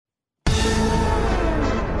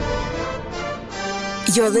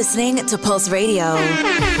You're listening to Pulse Radio.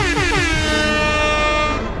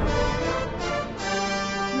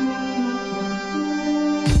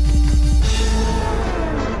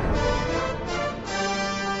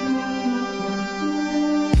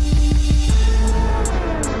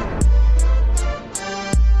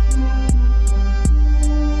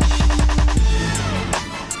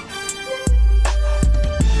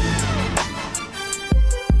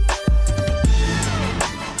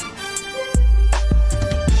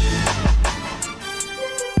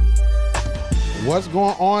 What's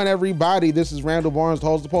going on, everybody? This is Randall Barnes, the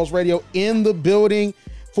host of Pulse Radio, in the building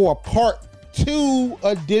for a part 2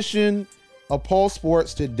 edition of Pulse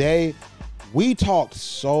Sports. Today, we talked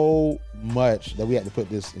so much that we had to put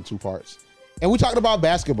this in 2 parts. And we talked about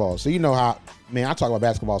basketball. So you know how, man, I talk about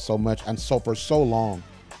basketball so much and so for so long.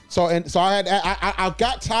 I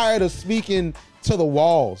got tired of speaking to the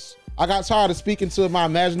walls. I got tired of speaking to my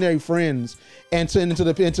imaginary friends and to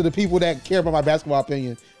the people that care about my basketball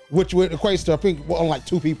opinion, which would equate to, I think, like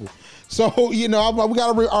 2 people. So, you know, we got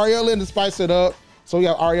to bring Ariel in to spice it up. So we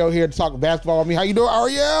have Ariel here to talk basketball with me. How you doing,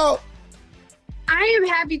 Ariel? I am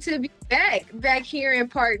happy to be back here in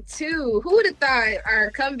part 2. Who would have thought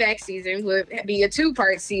our comeback season would be a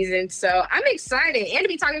 2-part season? So I'm excited. And to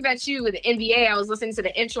be talking about you with the NBA, I was listening to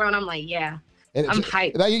the intro and I'm like, yeah. I'm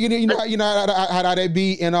hyped. Like, you know how they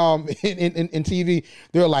be in TV.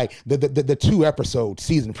 They're like the 2-episode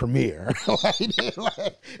season premiere. And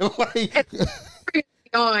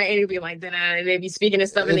it'd be like, and they'd be speaking and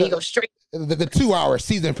stuff, and then you go straight. The 2-hour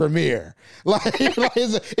season premiere,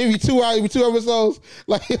 it'd be 2 hours, 2 episodes,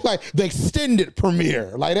 like the extended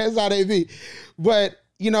premiere. Like that's how they be. But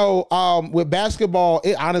you know, with basketball,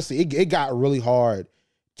 it got really hard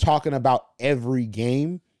talking about every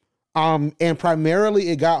game. And primarily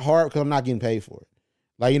it got hard because I'm not getting paid for it.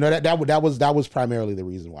 Like, you know, that was primarily the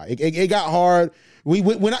reason why it got hard.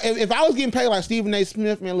 If I was getting paid like Stephen A.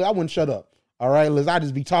 Smith, man, I wouldn't shut up. All right, Liz, I'd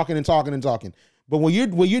just be talking and talking and talking. But when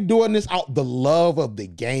you're doing this out the love of the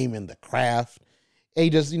game and the craft,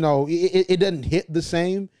 it just, you know, it doesn't hit the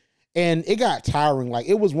same. And it got tiring. Like,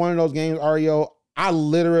 it was one of those games, Ariel, I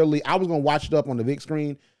was gonna watch it up on the big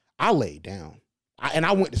screen. I laid down. And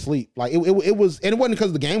I went to sleep. Like it was, and it wasn't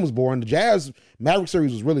because the game was boring. The Jazz Maverick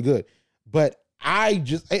series was really good, but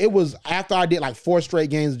it was after I did like 4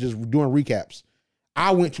 straight games just doing recaps.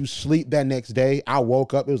 I went to sleep that next day. I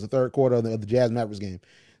woke up. It was the 3rd quarter of the Jazz Mavericks game.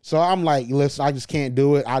 So I'm like, listen, I just can't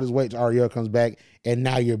do it. I'll just wait till Ariel comes back, and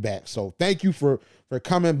now you're back. So thank you for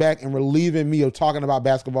coming back and relieving me of talking about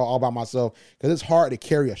basketball all by myself, because it's hard to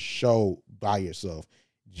carry a show by yourself.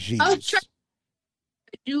 Jesus.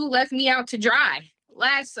 You left me out to dry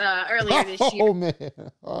earlier this year. Oh man!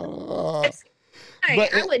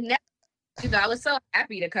 I would never do that. I was so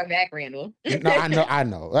happy to come back, Randall. No, I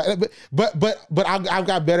know. But I've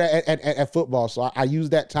got better at football, so I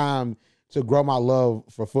used that time to grow my love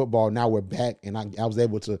for football. Now we're back, and I was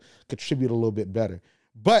able to contribute a little bit better.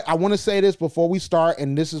 But I want to say this before we start,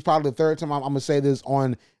 and this is probably the 3rd time I'm going to say this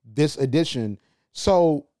on this edition.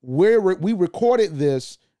 So we recorded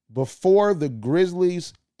this before the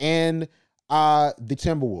Grizzlies and the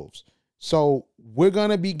Timberwolves. So we're going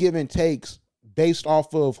to be giving takes based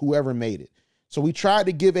off of whoever made it. So we tried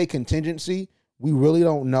to give a contingency. We really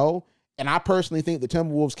don't know. And I personally think the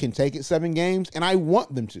Timberwolves can take it 7 games, and I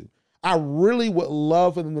want them to. I really would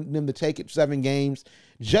love for them to take it 7 games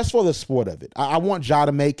just for the sport of it. I want Ja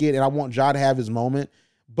to make it, and I want Ja to have his moment.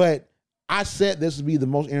 But I said this would be the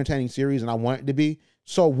most entertaining series, and I want it to be.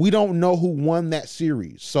 So we don't know who won that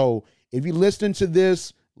series. So if you listen to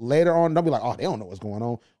this later on, don't be like, oh, they don't know what's going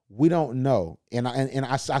on. We don't know. And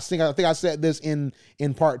I think I said this in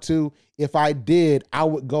part 2. If I did, I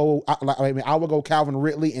would go Calvin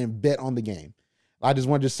Ridley and bet on the game. I just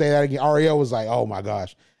wanted to say that again. Ariel was like, oh my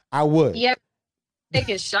gosh, I would. Yep.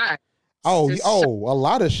 Taking shots. A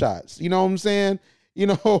lot of shots. You know what I'm saying? You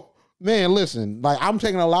know, man, listen, like I'm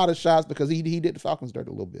taking a lot of shots because he did the Falcons dirty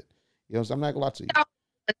a little bit. You know, so I'm not gonna lie to you.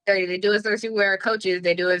 Dirty. They do us dirty with our coaches.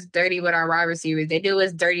 They do us dirty with our wide receivers. They do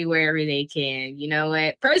us dirty wherever they can. You know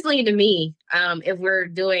what? Personally, to me, if we're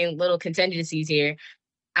doing little contingencies here,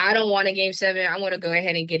 I don't want a game 7. I want to go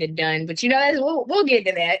ahead and get it done. But you know, we'll get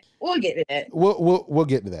to that. We'll get to that. We'll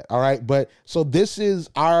get to that. All right. But so this is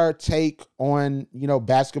our take on, you know,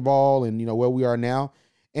 basketball and, you know, where we are now.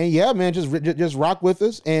 And yeah, man, just rock with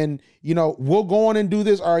us. And, you know, we'll go on and do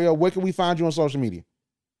this. Ariel, where can we find you on social media?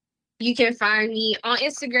 You can find me on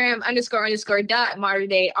Instagram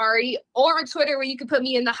 __.ModernDayAri, or on Twitter, where you can put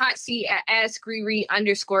me in the hot seat at @AskRiri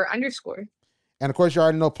 __. And of course, you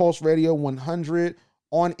already know Pulse Radio 100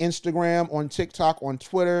 on Instagram, on TikTok, on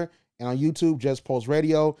Twitter, and on YouTube, just Pulse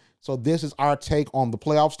Radio. So this is our take on the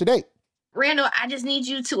playoffs to date. Randall, I just need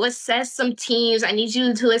you to assess some teams. I need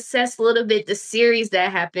you to assess a little bit the series that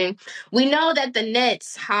happened. We know that the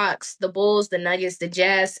Nets, Hawks, the Bulls, the Nuggets, the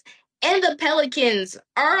Jazz, and the Pelicans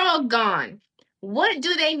are all gone. What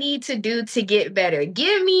do they need to do to get better?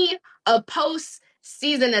 Give me a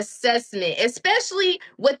post-season assessment, especially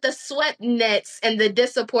with the swept Nets and the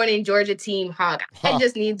disappointing Georgia team Hawk. I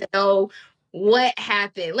just need to know what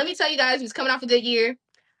happened. Let me tell you guys who's coming off a good year.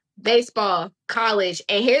 Baseball, college,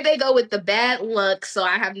 and here they go with the bad luck. So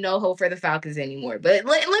I have no hope for the Falcons anymore. But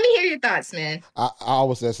let me hear your thoughts, man. I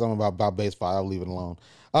always said something about baseball. I'll leave it alone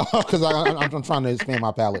because I'm trying to expand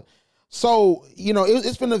my palate. So,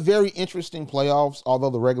 it's been a very interesting playoffs,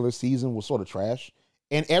 although the regular season was sort of trash.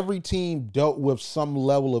 And every team dealt with some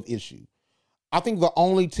level of issue. I think the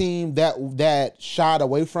only team that shied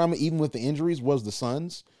away from it, even with the injuries, was the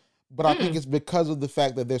Suns. But I think it's because of the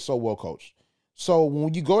fact that they're so well coached. So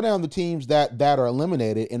when you go down the teams that are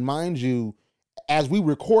eliminated, and mind you, as we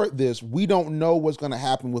record this, we don't know what's going to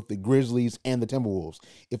happen with the Grizzlies and the Timberwolves.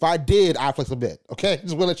 If I did, I'd flex a bet. Okay,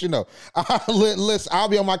 just want to let you know. Listen, I'll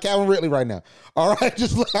be on my Calvin Ridley right now. All right,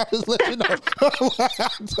 just let you know.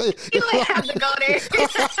 You ain't have to go there.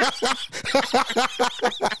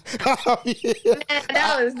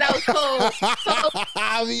 Man, that was cool.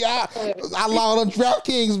 I logged on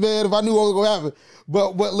DraftKings, man. If I knew what was going to happen.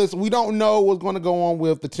 But listen, we don't know what's going to go on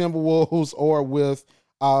with the Timberwolves or with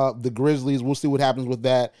the Grizzlies. We'll see what happens with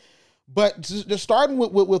that. But just starting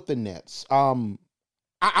with the Nets,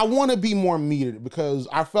 I want to be more metered because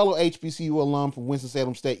our fellow HBCU alum from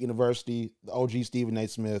Winston-Salem State University, the OG Stephen A.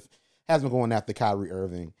 Smith, has been going after Kyrie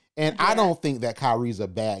Irving. And I don't think that Kyrie's a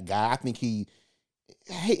bad guy. I think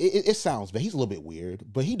it sounds bad. He's a little bit weird,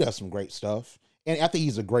 but he does some great stuff. And I think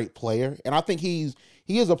he's a great player. And I think he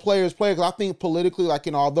is a player's player because I think politically,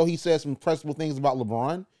 although he says some impressive things about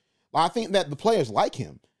LeBron, I think that the players like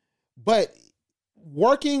him. But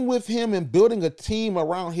working with him and building a team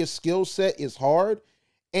around his skill set is hard.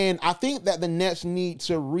 And I think that the Nets need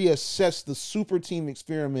to reassess the super team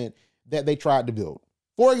experiment that they tried to build.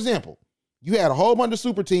 For example, you had a whole bunch of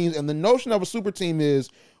super teams, and the notion of a super team is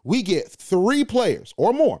we get 3 players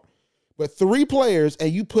or more, but 3 players,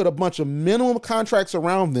 and you put a bunch of minimum contracts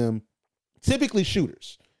around them, typically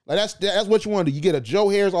shooters. Like that's what you want to do. You get a Joe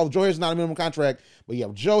Harris. Although Joe Harris is not a minimum contract, but you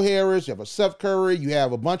have Joe Harris, you have a Seth Curry, you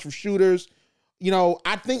have a bunch of shooters.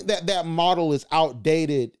 I think that model is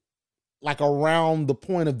outdated. Like around the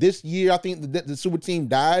point of this year, I think the super team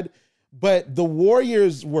died. But the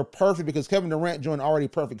Warriors were perfect because Kevin Durant joined already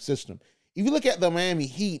perfect system. If you look at the Miami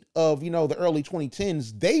Heat of the early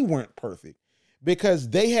 2010s, they weren't perfect because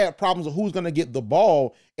they had problems of who's going to get the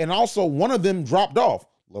ball, and also one of them dropped off.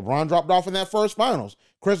 LeBron dropped off in that first finals.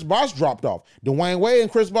 Chris Bosh dropped off. Dwayne Wade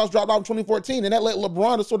and Chris Bosh dropped off in 2014, and that let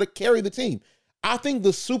LeBron to sort of carry the team. I think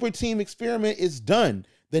the super team experiment is done.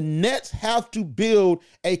 The Nets have to build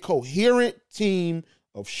a coherent team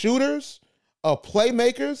of shooters, of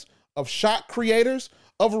playmakers, of shot creators,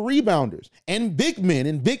 of rebounders, and big men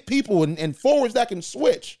and big people and forwards that can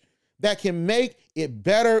switch, that can make it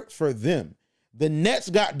better for them. The Nets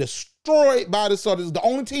got destroyed by the Celtics. It's the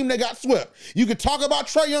only team that got swept. You can talk about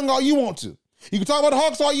Trae Young all you want to. You can talk about the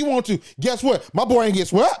Hawks all you want to. Guess what? My boy ain't get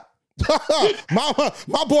swept.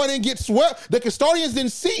 my boy didn't get swept. The custodians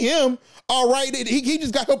didn't see him. All right. He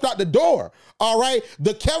just got helped out the door. All right.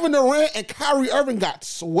 The Kevin Durant and Kyrie Irving got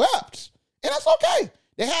swept. And that's okay.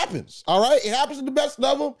 It happens. All right. It happens to the best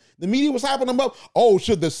of them. The media was hyping them up. Oh,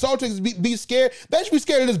 should the Celtics be scared? They should be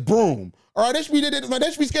scared of this broom. All right, they should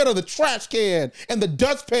be scared of the trash can and the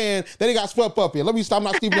dustpan that they got swept up in. Let me stop. I'm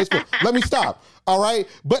not Stephen A. Smith. Let me stop. All right.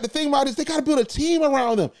 But the thing about it is they got to build a team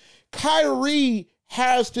around them. Kyrie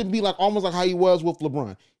has to be almost like how he was with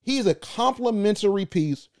LeBron. He's a complementary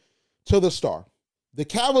piece to the star. The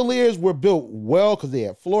Cavaliers were built well because they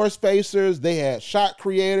had floor spacers, they had shot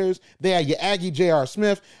creators, they had your Aggie J.R.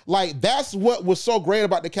 Smith. That's what was so great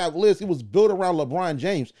about the Cavaliers. It was built around LeBron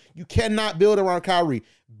James. You cannot build around Kyrie.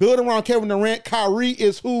 Build around Kevin Durant. Kyrie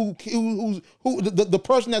is who's the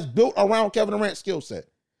person that's built around Kevin Durant's skill set.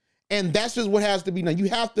 And that's just what has to be done. You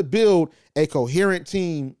have to build a coherent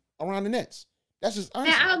team around the Nets. That's just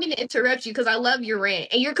honestly. Now, I'm going to interrupt you because I love your rant,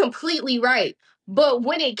 and you're completely right. But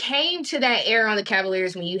when it came to that era on the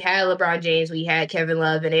Cavaliers, when you had LeBron James, when you had Kevin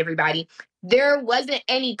Love and everybody, there wasn't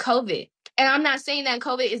any COVID. And I'm not saying that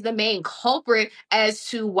COVID is the main culprit as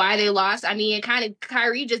to why they lost. I mean,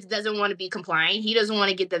 Kyrie just doesn't want to be compliant. He doesn't want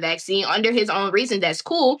to get the vaccine under his own reason. That's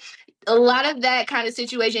cool. A lot of that kind of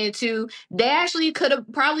situation too, they actually could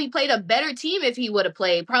have probably played a better team if he would have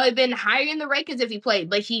played, probably been higher in the rankings if he played,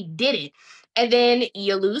 but he didn't. And then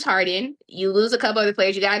you lose Harden, you lose a couple other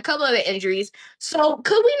players, you got a couple other injuries. So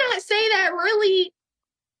could we not say that really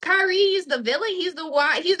Kyrie is the villain? He's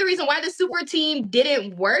the reason why the super team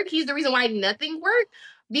didn't work. He's the reason why nothing worked,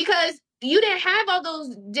 because you didn't have all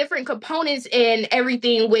those different components and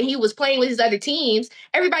everything when he was playing with his other teams.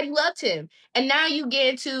 Everybody loved him. And now you get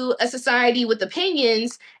into a society with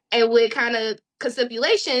opinions and with kind of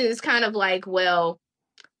stipulations, kind of like, well,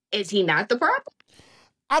 is he not the problem?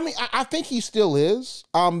 I mean, I think he still is,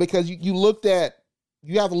 because you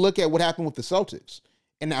have to look at what happened with the Celtics.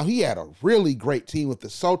 And now he had a really great team with the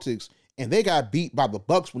Celtics, and they got beat by the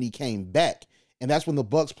Bucks when he came back. And that's when the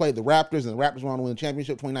Bucks played the Raptors, and the Raptors went on to win the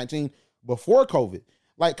championship 2019 before COVID.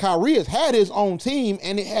 Like, Kyrie has had his own team,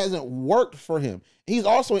 and it hasn't worked for him. He's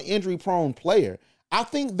also an injury-prone player. I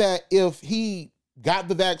think that if he got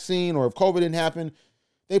the vaccine or if COVID didn't happen,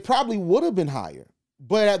 they probably would have been higher.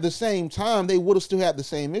 But at the same time, they would have still had the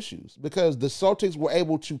same issues because the Celtics were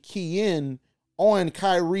able to key in on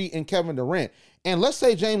Kyrie and Kevin Durant. And let's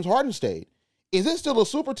say James Harden stayed. Is it still a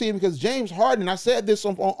super team? Because James Harden, I said this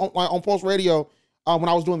on Pulse Radio when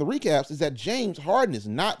I was doing the recaps, is that James Harden is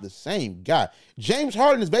not the same guy. James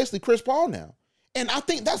Harden is basically Chris Paul now. And I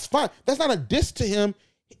think that's fine. That's not a diss to him.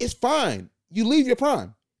 It's fine. You leave your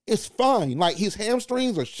prime. It's fine. Like, his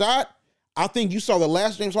hamstrings are shot. I think you saw the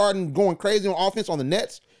last James Harden going crazy on offense on the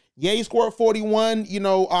Nets. Yeah, he scored 41,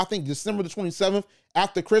 I think December the 27th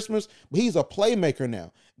after Christmas, but he's a playmaker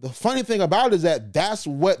now. The funny thing about it is that that's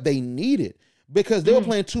what they needed because they were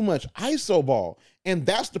playing too much ISO ball. And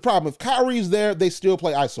that's the problem. If Kyrie's there, they still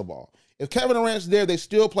play ISO ball. If Kevin Durant's there, they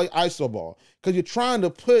still play ISO ball because you're trying to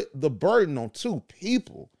put the burden on two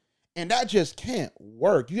people. And that just can't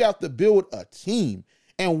work. You have to build a team.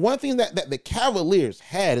 And one thing that the Cavaliers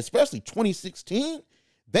had, especially 2016,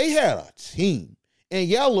 they had a team. And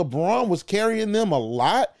yeah, LeBron was carrying them a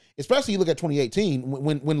lot, especially you look at 2018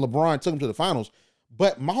 when LeBron took them to the finals.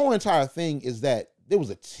 But my whole entire thing is that there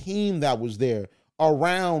was a team that was there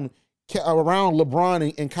around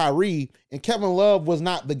LeBron and Kyrie, and Kevin Love was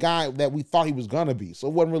not the guy that we thought he was going to be. So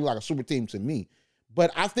it wasn't really like a super team to me.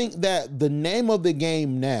 But I think that the name of the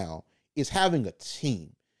game now is having a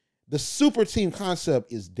team. The super team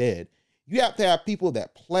concept is dead. You have to have people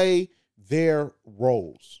that play their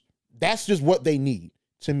roles. That's just what they need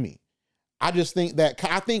to me. I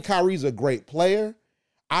think Kyrie's a great player.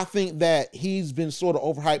 I think that he's been sort of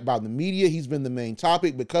overhyped by the media. He's been the main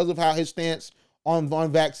topic because of how his stance on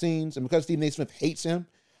vaccines and because Stephen A. Smith hates him.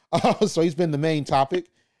 So he's been the main topic.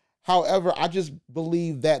 However, I just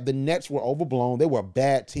believe that the Nets were overblown. They were a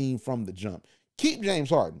bad team from the jump. Keep James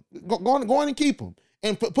Harden. Go on and keep him.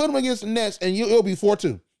 And put him against the Nets, and it'll be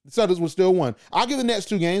 4-2. The Celtics would still won. I'll give the Nets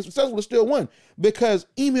 2 games. The Celtics would have still won because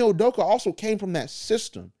Ime Udoka also came from that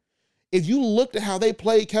system. If you looked at how they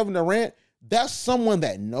played Kevin Durant, that's someone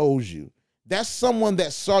that knows you. That's someone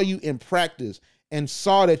that saw you in practice and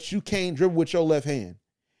saw that you can't dribble with your left hand.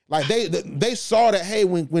 Like they saw that, hey,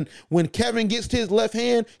 when Kevin gets to his left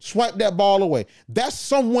hand, swipe that ball away. That's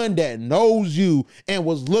someone that knows you and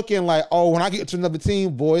was looking like, oh, when I get to another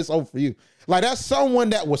team, boy, it's over for you. Like, that's someone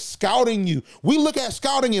that was scouting you. We look at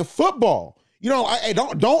scouting in football. Hey,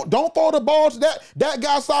 don't throw the ball to that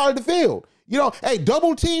guy's side of the field. Hey,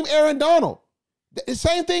 double team Aaron Donald. The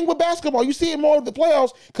same thing with basketball. You see it more in the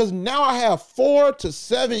playoffs because now I have 4 to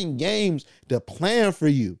 7 games to plan for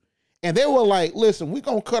you. And they were like, listen, we're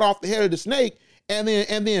going to cut off the head of the snake and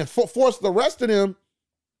then force the rest of them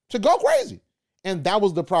to go crazy. And that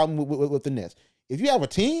was the problem with the Nets. If you have a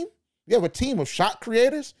team, of shot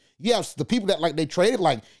creators. You have the people that like they traded,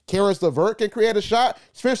 like Karis LeVert can create a shot.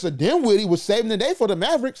 Spencer Dinwiddie was saving the day for the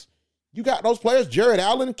Mavericks. You got those players. Jared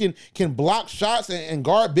Allen can block shots and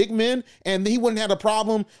guard big men, and he wouldn't have a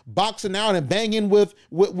problem boxing out and banging with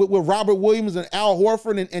Robert Williams and Al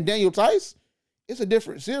Horford and Daniel Tice. It's a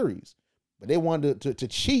different series, but they wanted to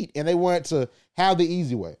cheat and they wanted to have the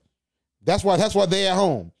easy way. That's why they're at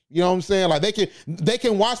home. You know what I'm saying? Like they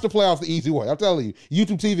can watch the playoffs the easy way. I'm telling you,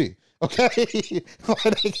 YouTube TV. Okay.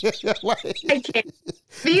 I can't.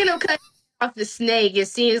 Speaking of cutting off the snake, it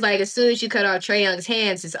seems like as soon as you cut off Trae Young's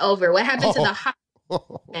hands, it's over. What happened to the hot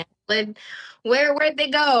man? Where'd they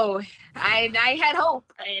go? I had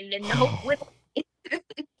hope, and then the hope went.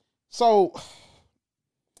 So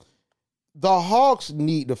the Hawks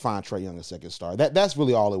need to find Trae Young a second star. That's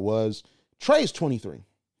really all it was. Trae's 23.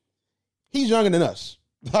 He's younger than us.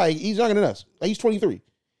 He's younger than us. He's 23.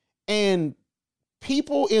 And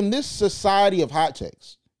people in this society of hot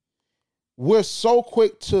takes, we're so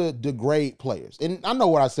quick to degrade players. And I know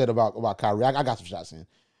what I said about Kyrie. I got some shots in.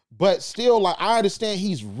 But still, I understand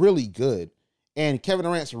he's really good. And Kevin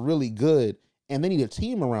Durant's really good. And they need a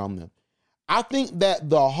team around them. I think that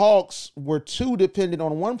the Hawks were too dependent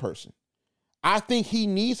on one person. I think he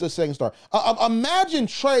needs a second star. Imagine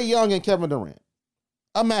Trae Young and Kevin Durant.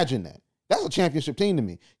 Imagine that. That's a championship team to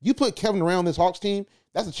me. You put Kevin Durant on this Hawks team,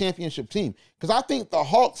 that's a championship team. Because I think the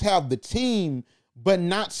Hawks have the team, but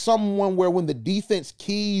not someone where when the defense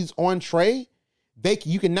keys on Trae,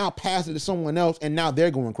 you can now pass it to someone else, and now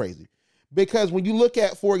they're going crazy. Because when you look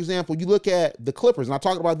at, for example, you look at the Clippers, and I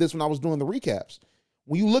talked about this when I was doing the recaps.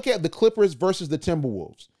 When you look at the Clippers versus the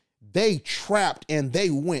Timberwolves, they trapped and they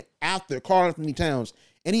went after Karl-Anthony Towns,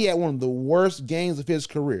 and he had one of the worst games of his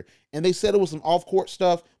career. And they said it was some off-court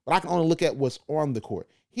stuff, but I can only look at what's on the court.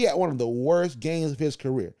 He had one of the worst games of his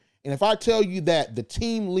career. And if I tell you that the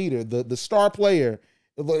team leader, the star player,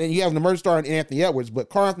 and you have an emerging star in Anthony Edwards, but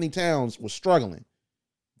Karl-Anthony Towns was struggling,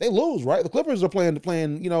 they lose, right? The Clippers are playing,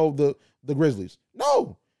 the Grizzlies.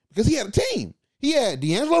 No, because he had a team. He had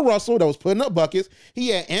D'Angelo Russell that was putting up buckets. He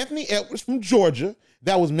had Anthony Edwards from Georgia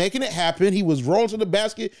that was making it happen. He was rolling to the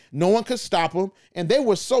basket. No one could stop him. And they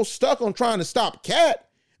were so stuck on trying to stop Cat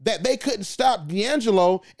that they couldn't stop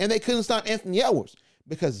D'Angelo and they couldn't stop Anthony Edwards,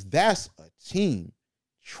 because that's a team.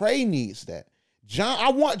 Trae needs that.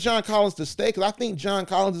 I want John Collins to stay because I think John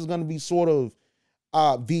Collins is going to be sort of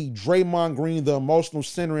the Draymond Green, the emotional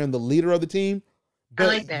center and the leader of the team. But I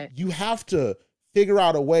like that. You have to figure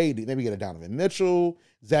out a way to maybe get a Donovan Mitchell.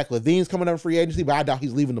 Zach LaVine's coming up in free agency, but I doubt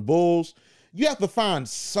he's leaving the Bulls. You have to find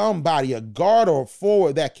somebody, a guard or a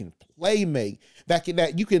forward that can play make,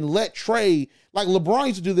 that you can let Trae, like LeBron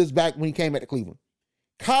used to do this back when he came back to Cleveland.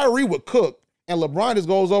 Kyrie would cook, and LeBron just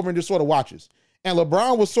goes over and just sort of watches. And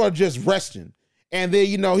LeBron was sort of just resting. And then,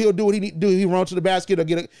 he'll do what he need to do. He run to the basket or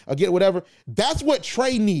get whatever. That's what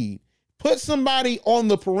Trae need. Put somebody on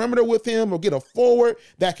the perimeter with him, or get a forward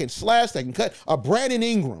that can slash, that can cut, a Brandon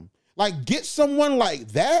Ingram. Like, get someone like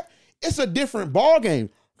that. It's a different ball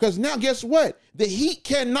game. Because now, guess what? The Heat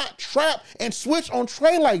cannot trap and switch on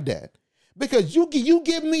Trae like that. Because you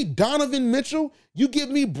give me Donovan Mitchell, you give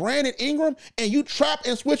me Brandon Ingram, and you trap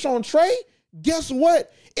and switch on Trae, guess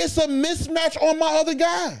what? It's a mismatch on my other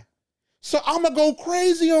guy. So I'm going to go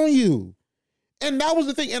crazy on you. And that was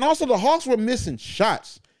the thing. And also the Hawks were missing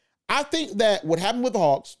shots. I think that what happened with the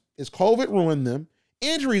Hawks is COVID ruined them.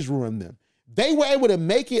 Injuries ruined them. They were able to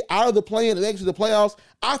make it out of the play-in and exit the playoffs.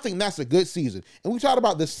 I think that's a good season. And we talked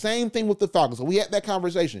about the same thing with the Falcons. So we had that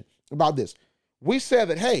conversation about this. We said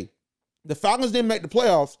that, hey, the Falcons didn't make the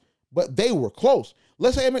playoffs, but they were close.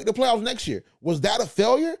 Let's say they make the playoffs next year. Was that a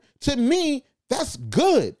failure? To me, that's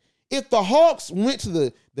good. If the Hawks went to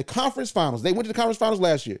the conference finals, they went to the conference finals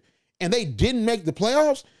last year, and they didn't make the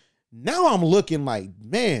playoffs, now I'm looking like,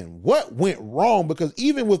 man, what went wrong? Because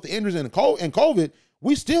even with the injuries and COVID,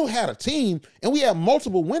 we still had a team, and we had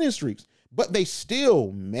multiple winning streaks, but they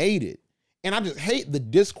still made it. And I just hate the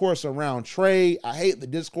discourse around Trae. I hate the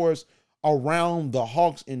discourse around the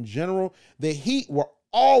Hawks in general. The Heat were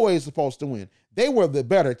always supposed to win. They were the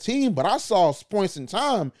better team, but I saw points in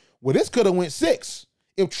time where this could have went 6.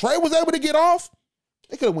 If Trae was able to get off,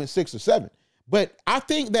 they could have went 6 or 7. But I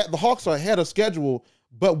think that the Hawks are ahead of schedule,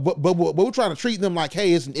 but we're trying to treat them like,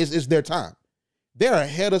 hey, it's their time. They're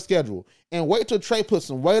ahead of schedule. And wait till Trae puts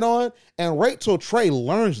some weight on, and wait till Trae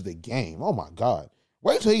learns the game. Oh, my God.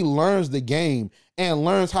 Wait till he learns the game and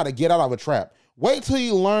learns how to get out of a trap. Wait till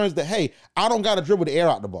he learns that, hey, I don't got to dribble the air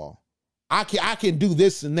out the ball. I can do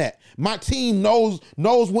this and that. My team knows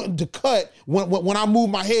when to cut when I move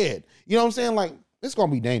my head. You know what I'm saying? Like, it's going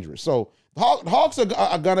to be dangerous. So the Hawks are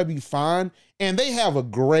going to be fine, and they have a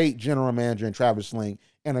great general manager in Travis Sling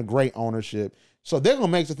and a great ownership. So they're going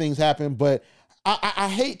to make some things happen, but I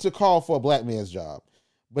hate to call for a black man's job,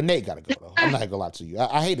 but Nate got to go, though. I'm not going to lie to you.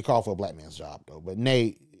 I hate to call for a black man's job, though, but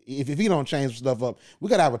Nate, if he don't change stuff up, we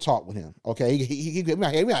got to have a talk with him, okay?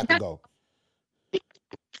 We have to go.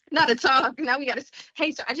 Not a talk. Now we got to,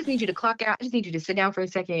 hey, so I just need you to clock out. I just need you to sit down for a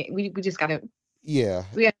second. We just got to. Yeah.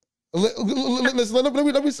 Listen,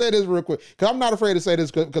 let me say this real quick, because I'm not afraid to say this,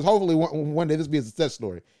 because hopefully one day this will be a success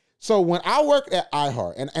story. So when I worked at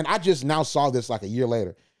iHeart, and I just now saw this like a year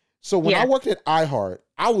later. So when I worked at iHeart,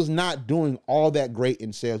 I was not doing all that great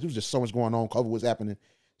in sales. There was just so much going on. COVID was happening.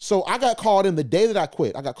 So I got called in the day that I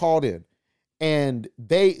quit. I got called in, and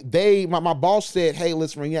my boss said, hey,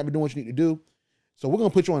 listen, you haven't been doing what you need to do. So we're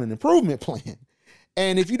going to put you on an improvement plan.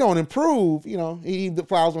 And if you don't improve, the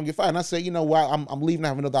file's going to get fired. And I said, you know what, I'm leaving. I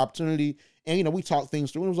have another opportunity. And, we talked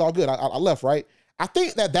things through, and it was all good. I left, right? I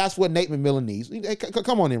think that's what Nate McMillan needs. Hey,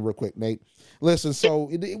 come on in real quick, Nate. Listen,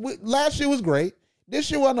 so last year was great. This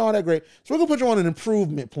year wasn't all that great. So we're going to put you on an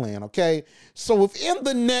improvement plan, okay? So within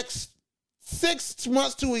the next 6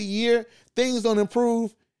 months to a year, things don't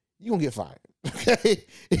improve, you're going to get fired. Okay,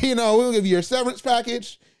 we'll give you your severance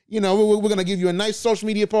package. We're gonna give you a nice social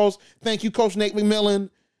media post. Thank you, Coach Nate McMillan.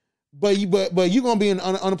 But you're gonna be in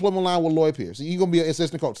unemployment line with Lloyd Pierce. You're gonna be an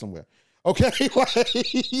assistant coach somewhere. Okay,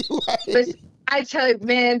 But I tell you,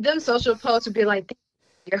 man, them social posts would be like,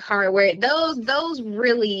 your hard work. Those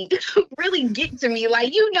really, really get to me.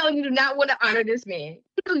 Like, you do not want to honor this man.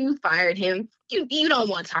 You fired him. You don't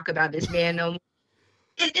want to talk about this man no more.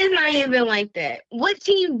 It's not even like that. What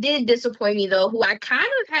team did disappoint me though, who I kind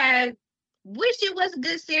of had wished it was a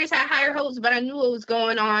good series, had higher hopes, but I knew what was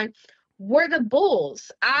going on, were the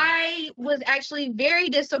Bulls. I was actually very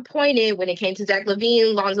disappointed when it came to Zach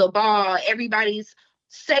LaVine, Lonzo Ball, everybody's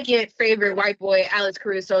second favorite white boy, Alex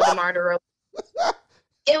Caruso, DeMar DeRozan.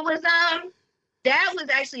 It was that was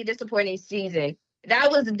actually a disappointing season.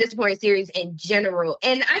 That was a disappointing series in general.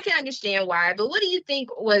 And I can understand why, but what do you think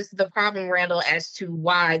was the problem, Randall, as to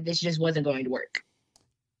why this just wasn't going to work?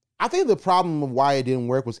 I think the problem of why it didn't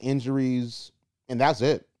work was injuries, and that's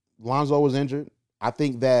it. Lonzo was injured. I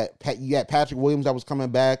think that you had Patrick Williams that was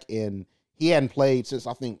coming back, and he hadn't played since,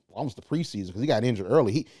 I think, almost the preseason because he got injured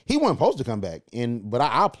early. He wasn't supposed to come back, but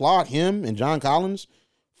I applaud him and John Collins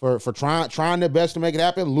for trying their best to make it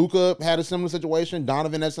happen. Luka had a similar situation.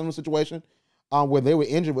 Donovan had a similar situation where they were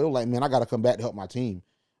injured, but they were like, man, I got to come back to help my team.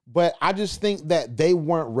 But I just think that they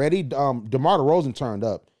weren't ready. DeMar DeRozan turned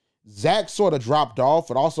up. Zach sort of dropped off,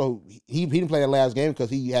 but also he didn't play that last game because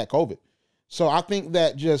he had COVID. So I think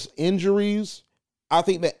that just injuries, I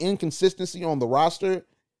think that inconsistency on the roster,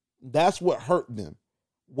 that's what hurt them.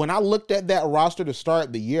 When I looked at that roster to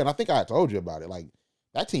start the year, and I think I told you about it, like,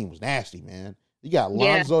 that team was nasty, man. You got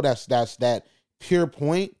Lonzo, that's that pure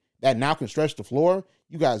point that now can stretch the floor.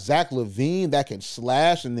 You got Zach LaVine that can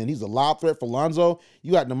slash, and then he's a lob threat for Lonzo.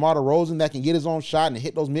 You got DeMar DeRozan that can get his own shot and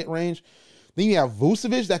hit those mid-range. Then you have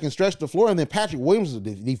Vucevic that can stretch the floor, and then Patrick Williams is a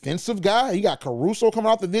defensive guy. You got Caruso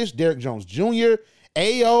coming off the bench, Derrick Jones Jr.,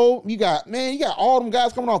 Ayo. You got all them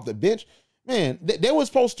guys coming off the bench. Man, they were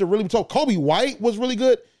supposed to really be told. Kobe White was really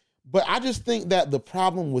good, but I just think that the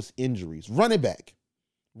problem was injuries. Running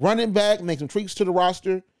back, make some tweaks to the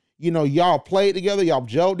roster. Y'all played together, y'all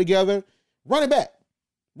gelled together. Running back.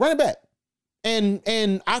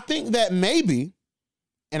 And I think that maybe,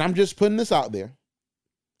 and I'm just putting this out there,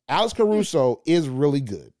 Alex Caruso is really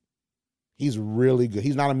good. He's really good.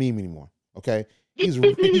 He's not a meme anymore, okay? He's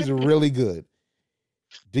really good.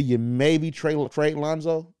 Do you maybe trade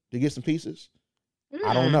Lonzo to get some pieces?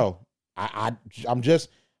 I don't know. I'm just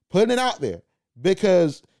putting it out there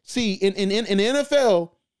because, see, in the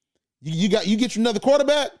NFL, you get you another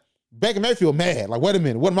quarterback, Baker Mayfield mad. Like, wait a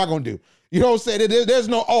minute, what am I going to do? You know what I'm saying? There's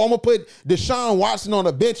no, I'm going to put Deshaun Watson on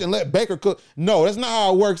the bench and let Baker cook. No, that's not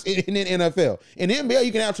how it works in the NFL. In the NBA,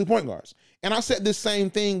 you can have 2 point guards. And I said this same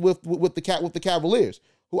thing with the Cavaliers,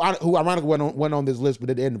 who ironically went on this list,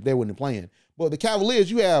 but they weren't playing. But the Cavaliers,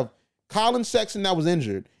 you have Colin Sexton that was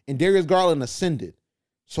injured, and Darius Garland ascended.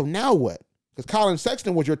 So now what? Because Colin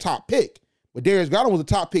Sexton was your top pick, but Darius Garland was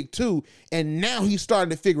the top pick too, and now he's starting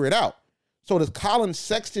to figure it out. So does Colin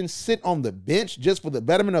Sexton sit on the bench just for the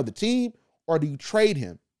betterment of the team, or do you trade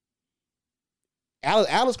him?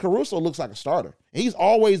 Alex Caruso looks like a starter. He's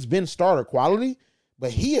always been starter quality,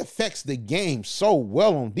 but he affects the game so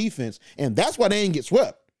well on defense, and that's why they didn't get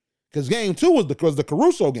swept. Because game 2 was the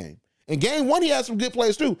Caruso game. And game 1, he had some good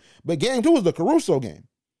plays too, but game 2 was the Caruso game.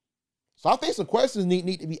 So I think some questions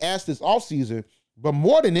need to be asked this offseason, but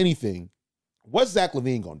more than anything, what's Zach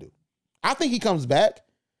LaVine going to do? I think he comes back,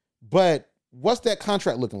 but what's that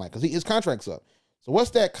contract looking like? Because his contract's up. So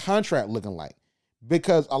what's that contract looking like?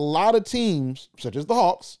 Because a lot of teams, such as the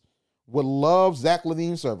Hawks, would love Zach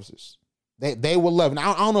LaVine's services. They would love it.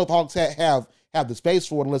 Now, I don't know if Hawks have the space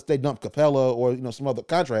for it unless they dump Capella or some other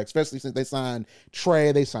contract, especially since they signed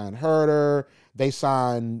Trey, they signed Herter, they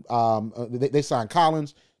signed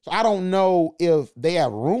Collins. So I don't know if they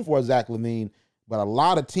have room for Zach LaVine, but a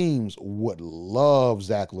lot of teams would love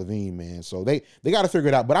Zach LaVine, man. So they got to figure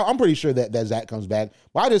it out. But I'm pretty sure that Zach comes back.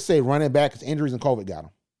 But I just say running back because injuries and COVID got him.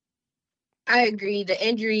 I agree. The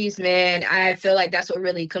injuries, man, I feel like that's what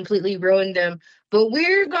really completely ruined them. But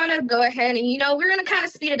we're going to go ahead and, we're going to kind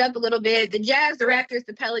of speed it up a little bit. The Jazz, the Raptors,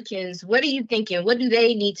 the Pelicans, what are you thinking? What do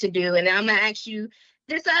they need to do? And I'm going to ask you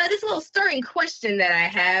this little stirring question that I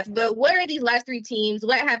have. But what are these last 3 teams?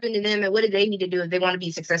 What happened to them? And what do they need to do if they want to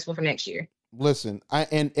be successful for next year? Listen,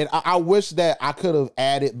 I wish that I could have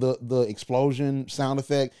added the explosion sound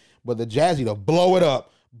effect, but the Jazz need to blow it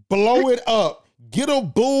up, get a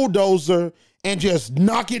bulldozer and just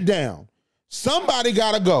knock it down. Somebody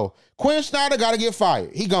got to go. Quinn Snyder got to get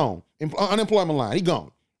fired. He gone. Unemployment line. He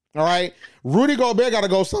gone. All right. Rudy Gobert got to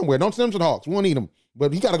go somewhere. Don't send him to the Hawks. We won't need him,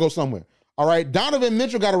 but he got to go somewhere. All right, Donovan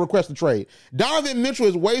Mitchell got to request a trade. Donovan Mitchell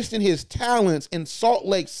is wasting his talents in Salt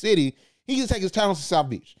Lake City. He needs to take his talents to South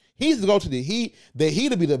Beach. He needs to go to the Heat. The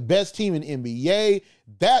Heat will be the best team in NBA.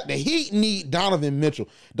 The Heat need Donovan Mitchell.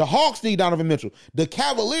 The Hawks need Donovan Mitchell. The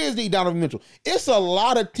Cavaliers need Donovan Mitchell. It's a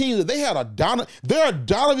lot of teams that they're a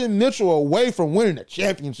Donovan Mitchell away from winning a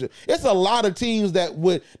championship. It's a lot of teams that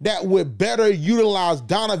would better utilize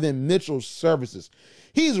Donovan Mitchell's services.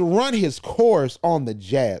 He's run his course on the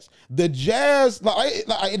Jazz. The Jazz,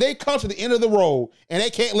 they come to the end of the road and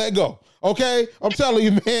they can't let go. Okay, I'm telling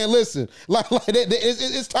you, man. Listen,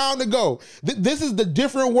 it's time to go. This is the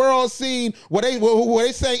different world scene where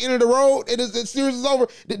they say end of the road. The series is over.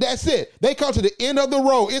 That's it. They come to the end of the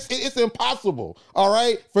road. It's impossible. All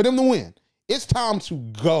right, for them to win. It's time to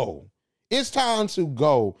go. It's time to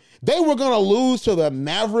go. They were gonna lose to the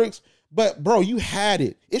Mavericks, but bro, you had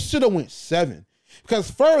it. It should have went 7.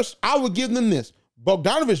 Because first, I would give them this.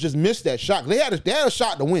 Bogdanovich just missed that shot. They had a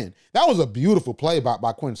shot to win. That was a beautiful play by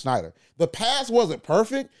Quinn Snyder. The pass wasn't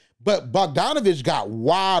perfect, but Bogdanovich got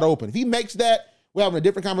wide open. If he makes that, we're having a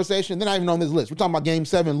different conversation. They're not even on this list. We're talking about Game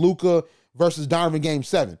 7, Luka versus Donovan Game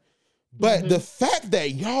 7. But the fact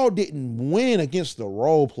that y'all didn't win against the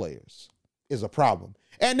role players is a problem.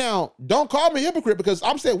 And now, don't call me a hypocrite because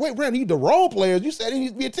I'm saying, wait, Brandon, you the role players. You said it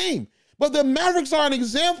needs to be a team. But the Mavericks are an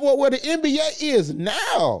example of where the NBA is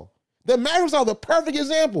now. The Mavericks are the perfect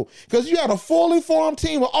example because you had a fully formed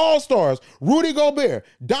team of all-stars. Rudy Gobert,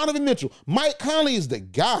 Donovan Mitchell, Mike Conley is the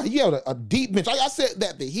guy. You have a deep bench. I said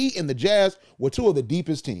that the Heat and the Jazz were 2 of the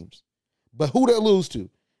deepest teams. But who they lose to?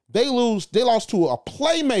 They lost to a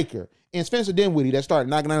playmaker in Spencer Dinwiddie that started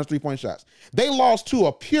knocking down 3-point shots. They lost to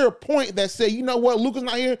a pure point that said, you know what, Luka's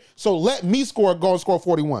not here, so let me go and score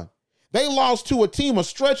 41. They lost to a team of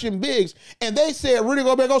stretching bigs, and they said, Rudy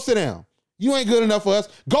Gobert, go sit down. You ain't good enough for us.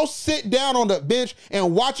 Go sit down on the bench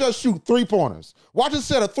and watch us shoot 3-pointers. Watch us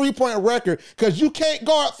set a 3-point record because you can't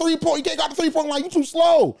guard 3-point. You can't guard the 3-point line. You too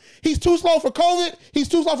slow. He's too slow for COVID. He's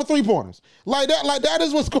too slow for 3-pointers. Like that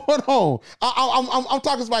is what's going on. I'm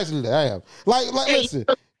talking spicy today. I am. Listen.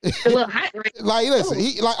 Like listen.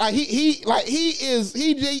 He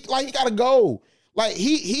gotta go. Like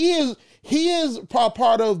he is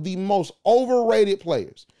part of the most overrated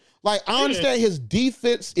players. Like, I understand his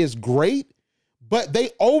defense is great, but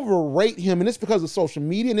they overrate him, and it's because of social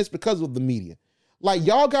media, and it's because of the media. Like,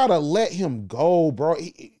 y'all gotta let him go, bro.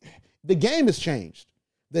 The game has changed.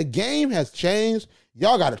 The game has changed.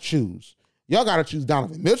 Y'all gotta choose. Y'all gotta choose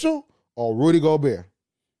Donovan Mitchell or Rudy Gobert.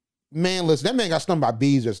 Man, listen, that man got stung by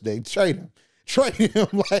bees yesterday. Trade him.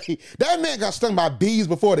 Like, that man got stung by bees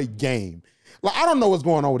before the game. Like, I don't know what's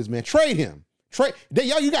going on with this man. Trade him.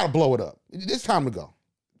 You gotta blow it up. It's time to go.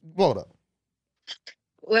 Blow it up.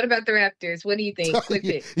 What about the Raptors? What do you think?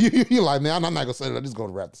 You like, man, I'm not gonna say that. Just go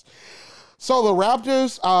to Raptors. So the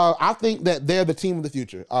Raptors, I think that they're the team of the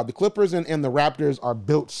future. The Clippers and the Raptors are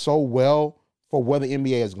built so well for where the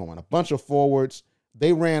NBA is going. A bunch of forwards.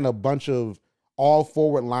 They ran a bunch of all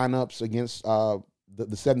forward lineups against the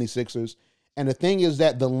 76ers. And the thing is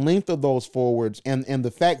that the length of those forwards and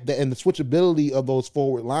the fact that and the switchability of those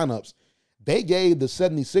forward lineups, they gave the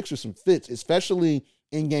 76ers some fits, especially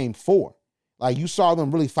in Game 4. Like, you saw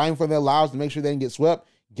them really fighting for their lives to make sure they didn't get swept.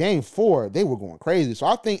 Game 4, they were going crazy. So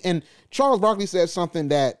I think, and Charles Barkley said something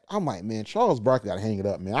that I'm like, man, Charles Barkley got to hang it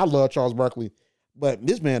up, man. I love Charles Barkley, but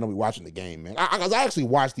this man don't be watching the game, man. I actually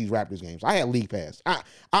watched these Raptors games. I had League Pass.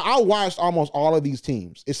 I watched almost all of these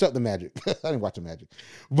teams, except the Magic. I didn't watch the Magic.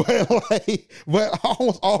 But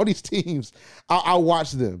almost all these teams, I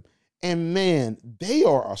watched them. And man, they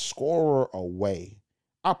are a scorer away.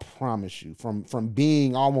 I promise you, from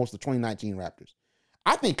being almost the 2019 Raptors.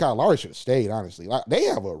 I think Kyle Lowry should have stayed, honestly. Like, they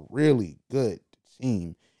have a really good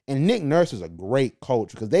team. And Nick Nurse is a great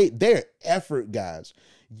coach because they're effort guys.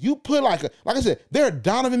 You put like I said, they're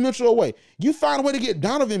Donovan Mitchell away. You find a way to get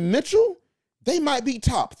Donovan Mitchell, they might be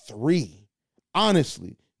top 3.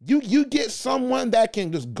 Honestly. You get someone that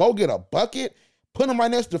can just go get a bucket, put them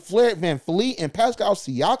right next to Fred VanVleet and Pascal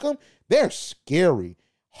Siakam, they're scary.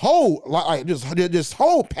 Just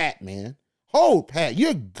hold pat, man. Hold pat.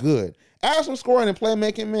 You're good. Add some scoring and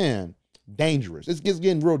playmaking, man. Dangerous. It's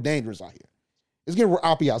getting real dangerous out here. It's getting real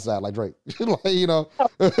oppy outside, like Drake. Like, you know. All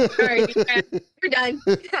right, you're done.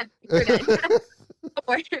 We're done.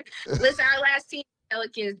 Listen, our last team,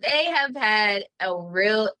 Pelicans, they have had a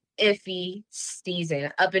real iffy season,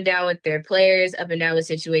 up and down with their players, up and down with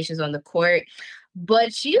situations on the court.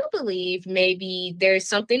 But you believe maybe there's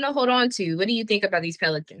something to hold on to. What do you think about these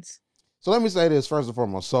Pelicans? So let me say this first and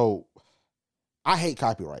foremost. So I hate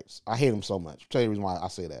copyrights. I hate them so much. I'll tell you the reason why I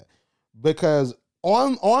say that. Because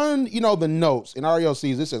on the notes in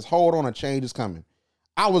REOCs, it says, "Hold on, a change is coming."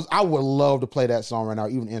 I would love to play that song right now,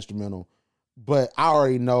 even instrumental. But I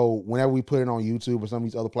already know whenever we put it on YouTube or some of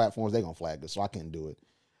these other platforms, they're gonna flag us, so I can't do it.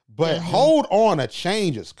 But hold on, a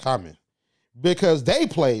change is coming. Because they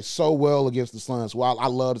play so well against the Suns. While I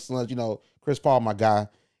love the Suns, Chris Paul, my guy,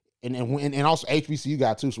 and also HBCU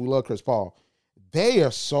guy too. So we love Chris Paul. They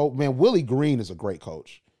are Willie Green is a great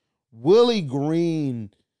coach. Willie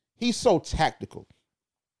Green, he's so tactical.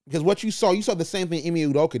 Because what you saw the same thing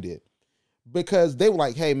Emi Udoka did. Because they were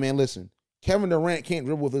like, hey man, listen, Kevin Durant can't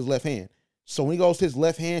dribble with his left hand. So when he goes to his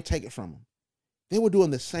left hand, take it from him. They were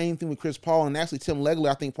doing the same thing with Chris Paul, and actually Tim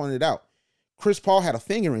Legler, I think, pointed it out. Chris Paul had a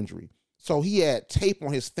finger injury. So he had tape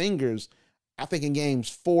on his fingers, I think in games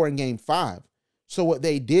 4 and game 5. So what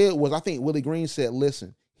they did was, I think Willie Green said,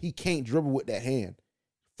 listen, he can't dribble with that hand.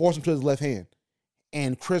 Force him to his left hand.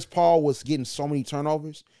 And Chris Paul was getting so many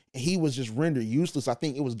turnovers, and he was just rendered useless. I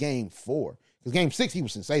think it was game 4. Because game 6, he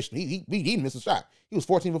was sensational. He didn't miss a shot. He was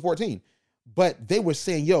 14 for 14. But they were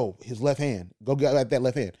saying, yo, his left hand, go get that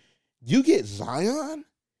left hand. You get Zion,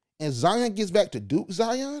 and Zion gets back to Duke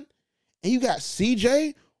Zion, and you got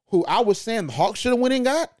CJ, who I was saying the Hawks should have went and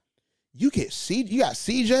got. You got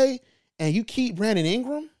CJ, and you keep Brandon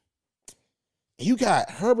Ingram. And you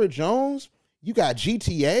got Herbert Jones. You got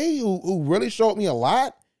GTA, who really showed me a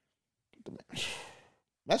lot.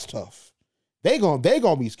 That's tough. They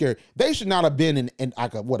gonna be scared. They should not have been in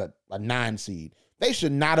like a 9 seed. They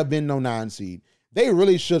should not have been no 9 seed. They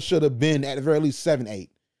really should have been at the very least 7-8.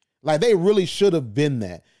 Like they really should have been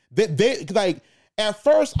that. They like. At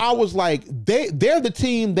first, I was like, they're the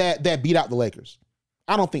team that beat out the Lakers.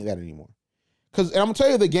 I don't think that anymore. And I'm going to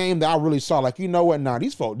tell you the game that I really saw, like, you know what,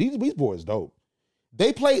 these boys dope.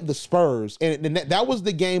 They played the Spurs, and that was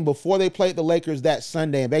the game before they played the Lakers that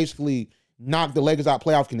Sunday and basically knocked the Lakers out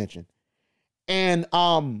playoff contention. And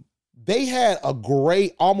they had a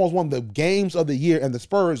great, almost one of the games of the year, and the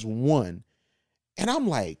Spurs won. And I'm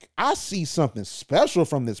like, I see something special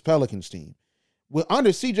from this Pelicans team. With under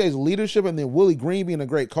CJ's leadership and then Willie Green being a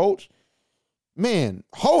great coach, man,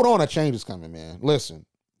 hold on, a change is coming, man. Listen,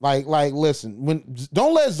 listen.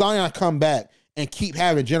 Don't let Zion come back and keep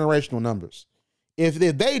having generational numbers. If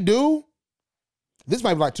they do, this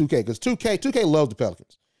might be like 2K, because 2K loves the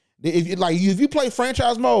Pelicans. If you play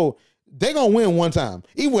franchise mode, they're gonna win one time,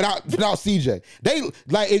 even without CJ.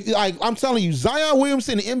 I'm telling you, Zion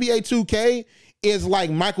Williamson in NBA 2K is like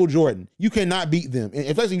Michael Jordan. You cannot beat them,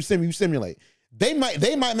 especially if you simulate. They might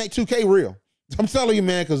make 2K real. I'm telling you,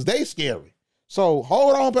 man, because they scary. So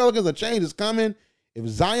hold on, Pelicans. A change is coming. If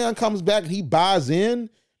Zion comes back and he buys in,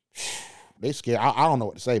 they scary. I don't know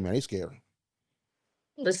what to say, man. They scary.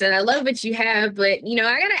 Listen, I love what you have, but, I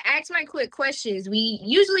got to ask my quick questions. We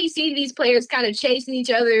usually see these players kind of chasing each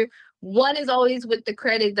other. One is always with the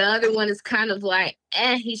credit. The other one is kind of like,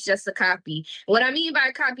 he's just a copy. What I mean by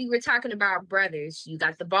a copy, we're talking about brothers. You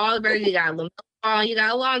got the Ball brothers, you got LaMelo Ball, you got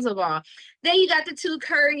Alonzo Ball. Then you got the two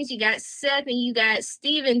Currys, you got Seth, and you got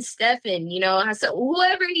Stephen. So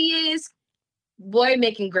whoever he is, boy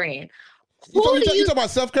making grand. You talking about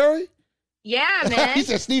Seth Curry? Yeah, man. He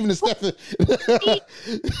said Stephen and Stephen.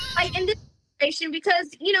 Like in this situation, because,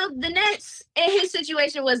 the Nets and his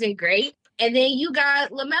situation wasn't great. And then you got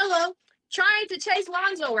LaMelo trying to chase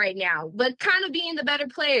Lonzo right now, but kind of being the better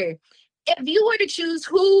player. If you were to choose,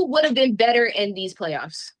 who would have been better in these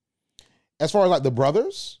playoffs? As far as like the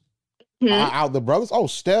brothers, out the brothers,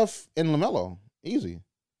 Steph and LaMelo, easy.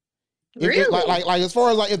 Really? Like as far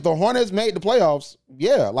as like if the Hornets made the playoffs,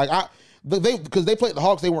 yeah, because they played the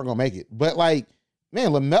Hawks, they weren't gonna make it. But like, man,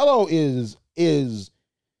 LaMelo is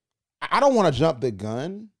I don't want to jump the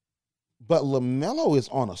gun, but LaMelo is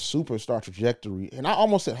on a superstar trajectory, and I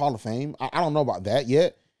almost said Hall of Fame. I don't know about that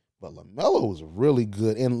yet, but LaMelo is really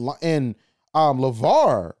good. And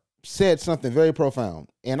LeVar said something very profound,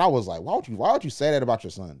 and I was like, why would you say that about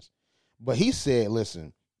your sons? But he said,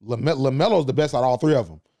 listen, LaMelo's the best out of all three of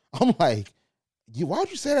them. I'm like, why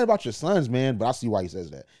would you say that about your sons, man? But I see why he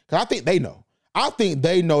says that, because I think they know. I think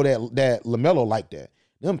they know that LaMelo like that.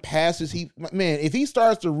 Them passes, if he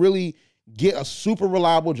starts to really get a super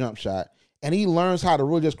reliable jump shot, and he learns how to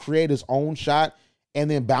really just create his own shot and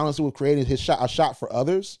then balance it with creating a shot for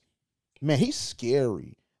others, man, he's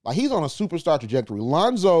scary. Like, he's on a superstar trajectory.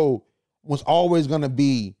 Lonzo was always going to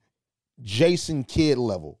be Jason Kidd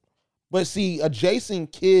level. But see, a Jason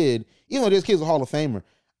Kidd, even though this kid's a Hall of Famer,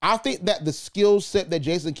 I think that the skill set that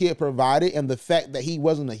Jason Kidd provided and the fact that he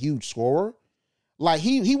wasn't a huge scorer, like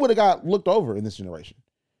he would have got looked over in this generation.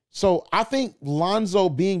 So I think Lonzo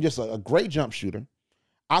being just a great jump shooter,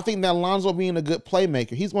 I think that Lonzo being a good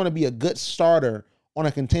playmaker, he's going to be a good starter on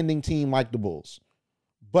a contending team like the Bulls.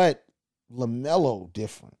 But LaMelo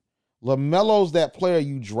different. LaMelo's that player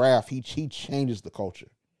you draft. He changes the culture.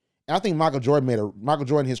 And I think Michael Jordan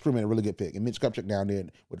and his crew made a really good pick. And Mitch Kupchak down there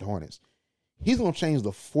with the Hornets. He's gonna change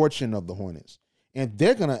the fortune of the Hornets. And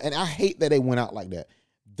they're gonna, and I hate that they went out like that.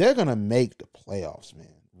 They're gonna make the playoffs, man,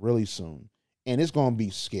 really soon. And it's gonna be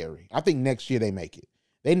scary. I think next year they make it.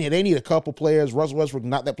 They need a couple players. Russell Westbrook,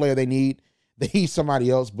 not that player they need. They need somebody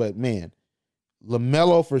else, but man,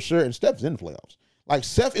 LaMelo for sure, and Steph's in the playoffs. Like,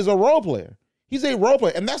 Steph is a role player. He's a role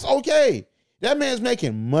player, and that's okay. That man's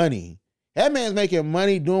making money. That man's making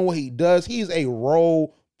money doing what he does. He's a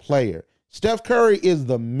role player. Steph Curry is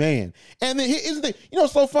the man. And then here's the thing. You know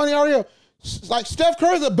what's so funny, Ariel? Like, Steph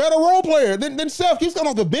Curry's a better role player than Steph. He's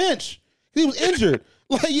coming off the bench. He was injured.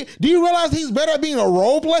 Like, do you realize he's better at being a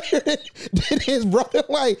role player than his brother?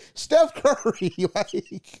 Like, Steph Curry,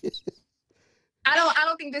 like... I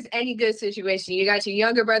don't think there's any good situation. You got your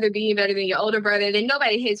younger brother being better than your older brother. Then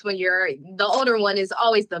nobody hits when the older one is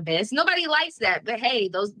always the best. Nobody likes that. But hey,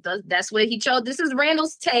 that's what he chose. This is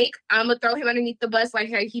Randall's take. I'm gonna throw him underneath the bus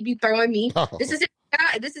like how he be throwing me. Oh. This is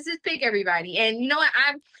his pick, everybody. And you know what?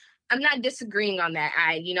 I'm not disagreeing on that.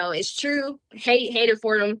 It's true. Hate it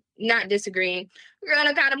for them. Not disagreeing. We're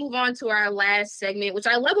gonna kind of move on to our last segment, which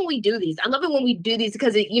I love when we do these. I love it when we do these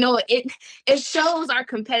because it shows our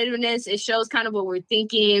competitiveness. It shows kind of what we're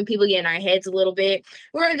thinking. People get in our heads a little bit.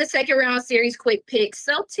 We're in the second round series. Quick pick: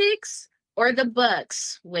 Celtics or the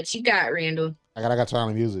Bucks? What you got, Randall? I got time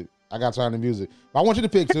to music. But I want you to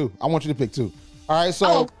pick too. All right,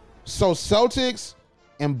 so Celtics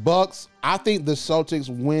and Bucks. I think the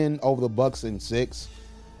Celtics win over the Bucks in 6.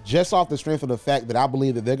 Just off the strength of the fact that I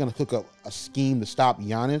believe that they're going to cook up a scheme to stop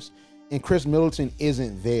Giannis, and Chris Middleton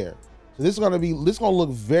isn't there. So this is going to look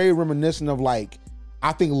very reminiscent of, like,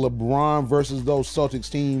 I think LeBron versus those Celtics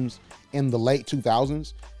teams in the late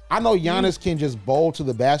 2000s. I know Giannis can just bowl to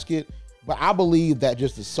the basket, but I believe that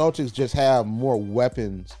just the Celtics just have more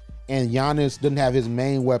weapons, and Giannis doesn't have his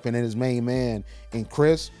main weapon and his main man in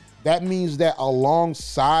Chris. That means that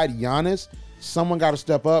alongside Giannis, someone got to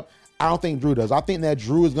step up. I don't think Drew does. I think that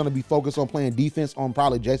Drew is going to be focused on playing defense on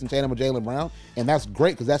probably Jason Tatum or Jaylen Brown, and that's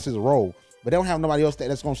great because that's his role. But they don't have nobody else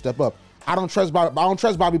that's going to step up. I don't trust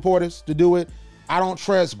Bobby Portis to do it. I don't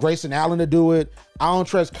trust Grayson Allen to do it. I don't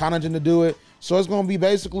trust Connaughton to do it. So it's going to be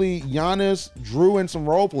basically Giannis, Drew, and some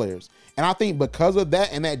role players. And I think because of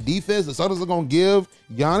that and that defense the Celtics are going to give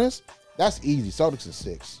Giannis, that's easy. Celtics is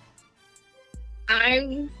 6.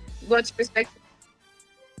 I'm going to respect.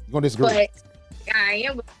 You're going to disagree. But I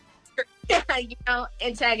am.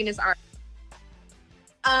 Antagonists are.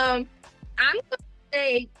 I'm gonna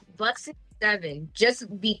say Bucks in 7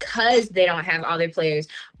 just because they don't have all their players.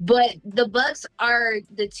 But the Bucks are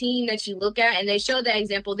the team that you look at, and they show that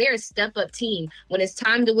example. They're a step-up team. When it's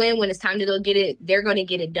time to win, when it's time to go get it, they're going to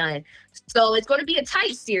get it done. So it's going to be a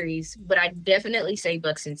tight series, but I definitely say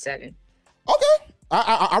Bucks in 7. Okay.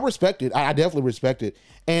 I respect it. I definitely respect it.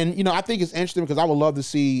 And, I think it's interesting because I would love to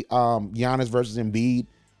see Giannis versus Embiid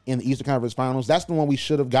in the Eastern Conference Finals. That's the one we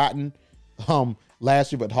should have gotten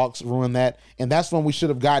last year, but Hawks ruined that. And that's the one we should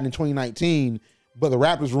have gotten in 2019, but the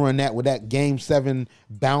Raptors ruined that with that Game 7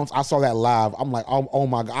 bounce. I saw that live. I'm like, oh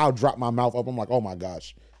my God. I'll drop my mouth up. I'm like, oh my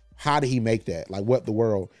gosh. How did he make that? Like, what the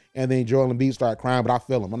world? And then Joel Embiid started crying, but I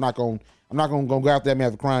feel him. I'm not going to go after that man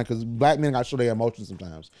after crying because black men got to show their emotions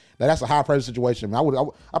sometimes. That's a high-pressure situation. Man,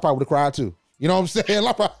 I probably would have cried too. You know what I'm saying?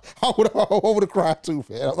 I would have cried too,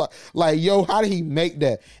 man. I was like, yo, how did he make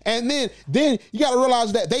that? And then you got to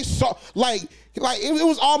realize that they saw, like it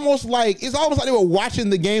was almost like they were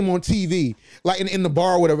watching the game on TV, like in the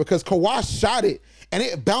bar or whatever, because Kawhi shot it and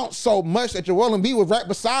it bounced so much that Joel Embiid was right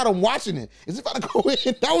beside him watching it. Is it about to go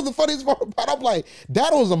in? That was the funniest part about it. I'm like,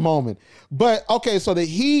 that was a moment. But okay, so the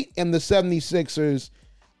Heat and the 76ers,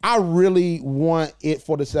 I really want it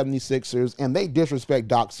for the 76ers, and they disrespect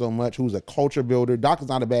Doc so much, who's a culture builder. Doc is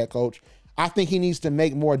not a bad coach. I think he needs to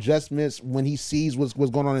make more adjustments when he sees what's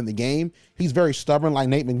going on in the game. He's very stubborn like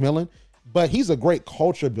Nate McMillan, but he's a great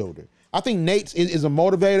culture builder. I think Nate is a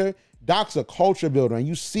motivator. Doc's a culture builder, and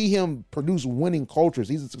you see him produce winning cultures.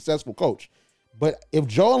 He's a successful coach. But if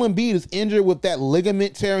Joel Embiid is injured with that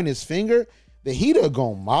ligament tear in his finger, the Heat are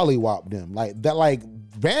going to mollywop them.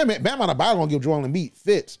 Bam Adebayo going to give Joel Embiid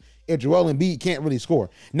fits if Joel Embiid can't really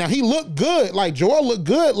score. Now, he looked good. Like, Joel looked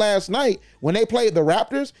good last night when they played the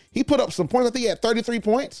Raptors. He put up some points. I think he had 33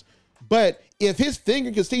 points. But if his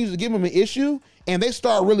finger continues to give him an issue and they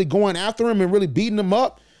start really going after him and really beating him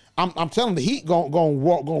up, I'm telling the Heat going to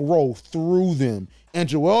roll through them. And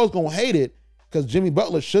Joel's going to hate it because Jimmy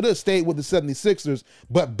Butler should have stayed with the 76ers,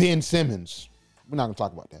 but Ben Simmons. We're not going to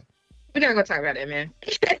talk about that. We're not going to talk about it, man.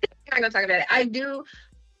 We're not going to talk about it.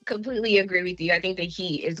 completely agree with you. I think the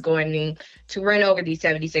Heat is going to run over these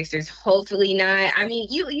 76ers. Hopefully not. I mean,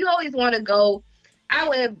 you always want to go. I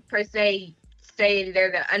would per se say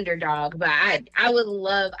they're the underdog, but I would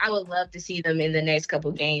love to see them in the next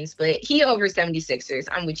couple games. But he over 76ers.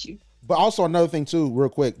 I'm with you. But also another thing too, real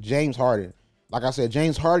quick, James Harden. Like I said,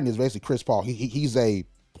 James Harden is basically Chris Paul. He's a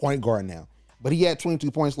point guard now. But he had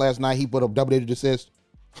 22 points last night. He put up double-digit assists.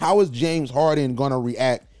 How is James Harden going to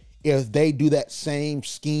react if they do that same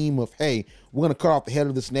scheme of, hey, we're going to cut off the head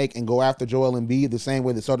of the snake and go after Joel Embiid the same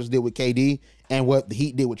way the Celtics did with KD and what the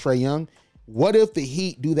Heat did with Trae Young? What if the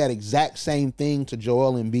Heat do that exact same thing to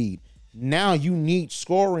Joel Embiid? Now you need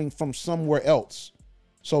scoring from somewhere else.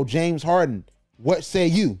 So James Harden, what say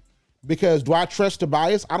you? Because do I trust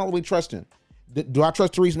Tobias? I don't really trust him. Do I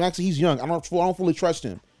trust Therese Maxey? He's young. I don't fully trust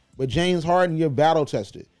him. But James Harden, you're battle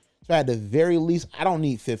tested. So at the very least, I don't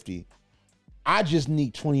need 50. I just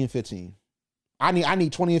need 20 and 15. I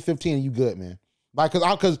need 20 and 15 and you good, man. Like,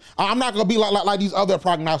 cause I'm not gonna be like these other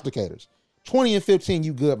prognosticators. 20 and 15,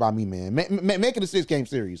 you good by me, man. Make it a 6-game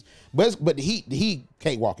series. But the Heat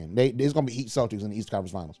cakewalking. There's gonna be Heat Celtics in the East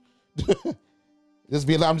Conference Finals. I just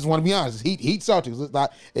want to be honest. Heat Celtics.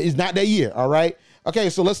 It's not that year. All right. Okay.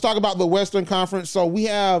 So let's talk about the Western Conference. So we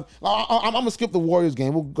have. I'm gonna skip the Warriors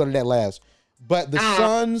game. We'll go to that last. But the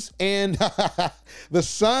Suns and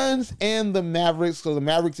the Mavericks. So the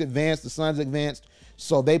Mavericks advanced. The Suns advanced.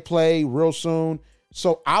 So they play real soon.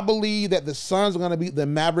 So I believe that the Suns are gonna beat the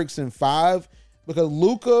Mavericks in 5 because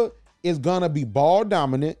Luka is gonna be ball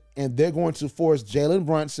dominant and they're going to force Jalen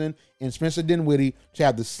Brunson and Spencer Dinwiddie to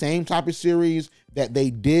have the same type of series that they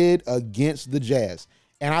did against the Jazz.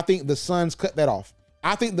 And I think the Suns cut that off.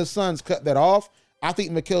 I think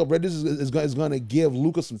Mikal Bridges is going to give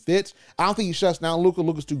Luka some fits. I don't think he shuts down Luka.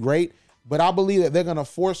 Luka's too great. But I believe that they're going to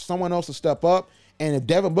force someone else to step up. And if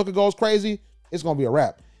Devin Booker goes crazy, it's going to be a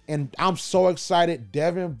wrap. And I'm so excited.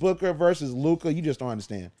 Devin Booker versus Luka. You just don't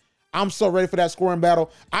understand. I'm so ready for that scoring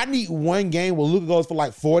battle. I need one game where Luka goes for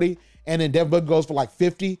like 40 and then Devin Booker goes for like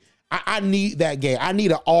 50. I need that game. I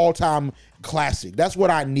need an all-time classic. That's what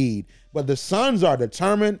I need. But the Suns are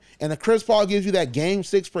determined, and if Chris Paul gives you that Game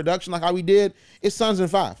 6 production like how he did, it's Suns in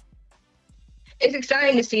 5. It's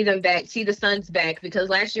exciting to see them back, see the Suns back, because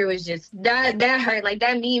last year was just that hurt. Like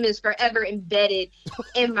that meme is forever embedded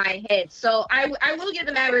in my head. So I will give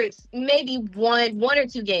the Mavericks maybe one or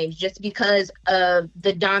two games just because of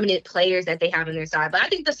the dominant players that they have on their side. But I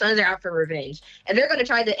think the Suns are out for revenge, and they're going to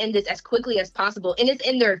try to end this as quickly as possible. And it's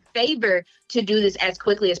in their favor to do this as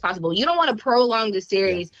quickly as possible. You don't want to prolong the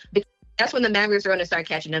series because that's when the Mavericks are going to start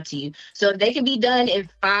catching up to you. So if they can be done in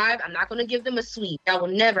 5, I'm not going to give them a sweep. That will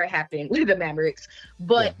never happen with the Mavericks.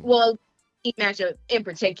 But, well, each matchup in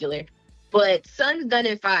particular. But Suns done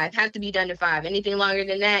in 5. Have to be done in 5. Anything longer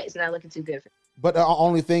than that, it's not looking too good. But the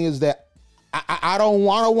only thing is that I don't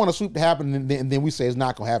want a sweep to happen and then we say it's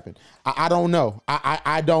not going to happen. I don't know.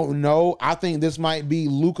 I don't know. I think this might be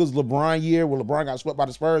Luka's LeBron year where LeBron got swept by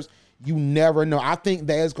the Spurs. You never know. I think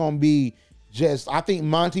that it's going to be I think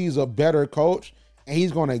Monty's a better coach, and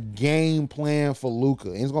he's going to game plan for Luka.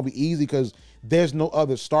 And it's going to be easy because there's no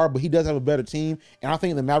other star, but he does have a better team. And I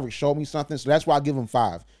think the Mavericks showed me something, so that's why I give him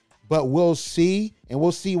 5. But we'll see, and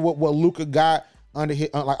we'll see what Luka got under his,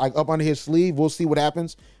 like up under his sleeve. We'll see what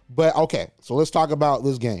happens. But okay, so let's talk about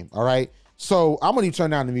this game. All right. So I'm going to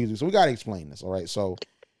turn down the music, so we got to explain this. All right. So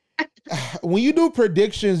when you do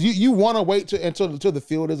predictions, you want to wait until the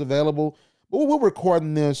field is available. But we're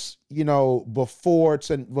recording this, before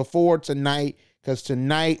tonight, because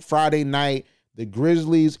tonight, Friday night, the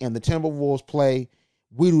Grizzlies and the Timberwolves play.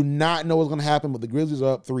 We do not know what's going to happen, but the Grizzlies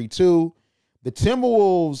are up 3-2. The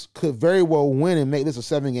Timberwolves could very well win and make this a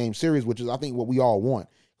 7-game series, which is, I think, what we all want.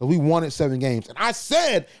 Because we wanted 7 games. And I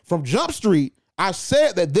said from Jump Street,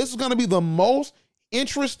 that this is going to be the most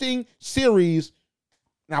interesting series.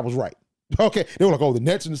 And I was right. Okay, they were like, the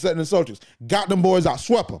Nets and the Celtics got them boys out,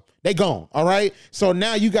 swept them. They gone, all right? So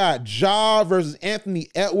now you got Ja versus Anthony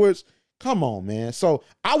Edwards. Come on, man. So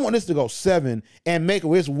I want this to go 7 and make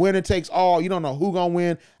it winner takes all. You don't know who gonna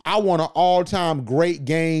win. I want an all-time great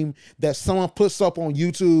game that someone puts up on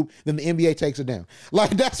YouTube, then the NBA takes it down.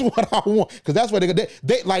 Like, that's what I want, because that's what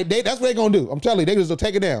that's what they're gonna do. I'm telling you, they just gonna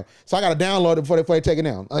take it down. So I gotta download it before they take it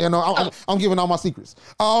down. I'm giving all my secrets.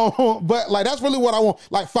 But like, that's really what I want.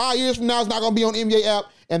 Like 5 years from now, it's not gonna be on the NBA app,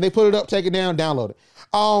 and they put it up, take it down, download it.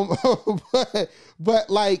 But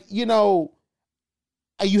like, you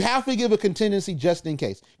have to give a contingency just in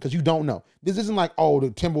case, because you don't know. This isn't like,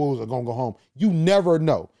 the Timberwolves are going to go home. You never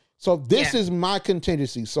know. So this is my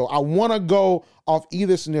contingency. So I want to go off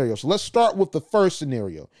either scenario. So let's start with the first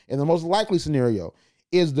scenario. And the most likely scenario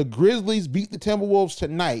is the Grizzlies beat the Timberwolves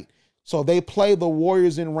tonight, so they play the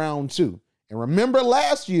Warriors in round 2. And remember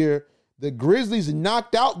last year, the Grizzlies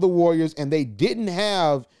knocked out the Warriors and they didn't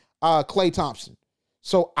have Klay Thompson.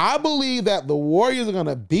 So I believe that the Warriors are going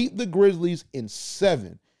to beat the Grizzlies in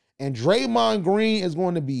 7. And Draymond Green is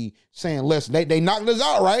going to be saying, listen, they knocked us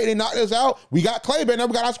out, right? They knocked us out. We got Klay back now.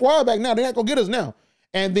 We got our squad back now. They're not going to get us now.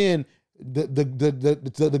 And then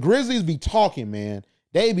the Grizzlies be talking, man.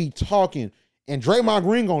 They be talking. And Draymond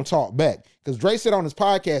Green going to talk back. Because Dre said on his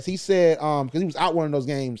podcast, he said, because he was out one of those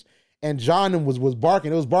games, and John was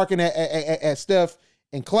barking. It was barking at Steph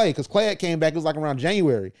and Klay, because Klay had came back. It was like around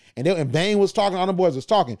January. And Bane was talking, all the boys was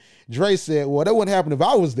talking. Dre said, well, that wouldn't happen if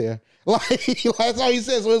I was there. Like, that's all he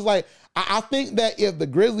said. So it's like, I think that if the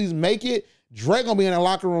Grizzlies make it, Dre gonna be in the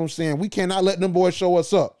locker room saying, we cannot let them boys show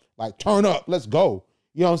us up. Like, turn up, let's go.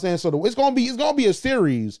 You know what I'm saying? So it's gonna be a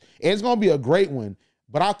series, and it's gonna be a great one.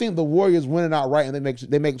 But I think the Warriors win it outright, and they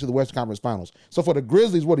make it to the Western Conference Finals. So for the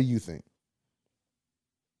Grizzlies, what do you think?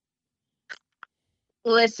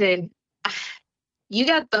 Listen, you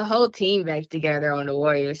got the whole team back together on the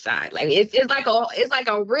Warriors side. Like it's like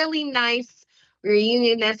a really nice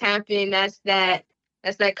reunion that's happened. That's that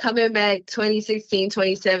coming back 2016,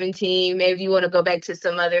 2017. Maybe you want to go back to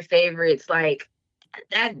some other favorites, like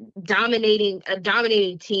that dominating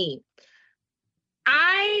team.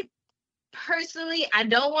 I personally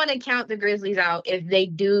don't want to count the Grizzlies out if they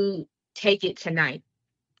do take it tonight.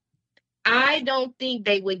 I don't think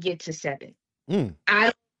they would get to 7.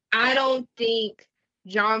 I don't think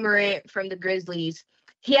Ja Morant from the Grizzlies,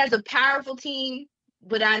 he has a powerful team,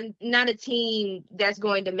 but not a team that's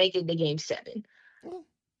going to make it to game 7.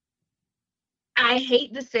 I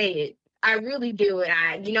hate to say it. I really do.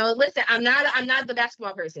 And listen, I'm not the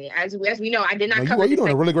basketball person. As we know, I did not cover. You're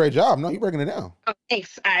doing a really great job. No, you're breaking it down. Oh,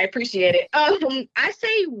 thanks. I appreciate it. I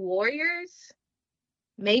say Warriors,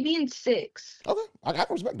 maybe in 6. Okay. I can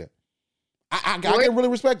respect that. I can really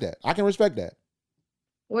respect that. I can respect that.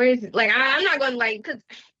 Warriors, like I'm not going to because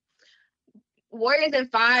Warriors in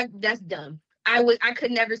 5, that's dumb. I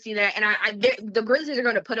could never see that, and the Grizzlies are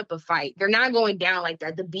going to put up a fight. They're not going down like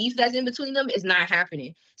that. The beef that's in between them is not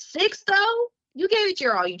happening. 6 though, you gave it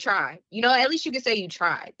your all. You tried. At least you can say you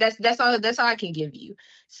tried. That's all I can give you.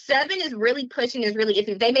 7 is really pushing. Is really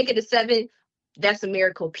if they make it to 7, that's a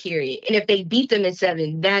miracle. Period. And if they beat them in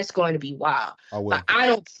 7, that's going to be wild. But I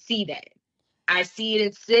don't see that. I see it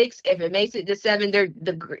in 6. If it makes it to 7, they're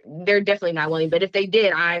definitely not winning. But if they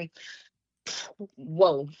did,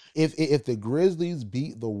 whoa. If the Grizzlies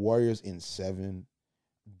beat the Warriors in 7,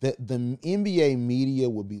 the NBA media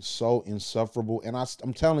would be so insufferable. And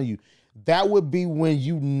I'm telling you, that would be when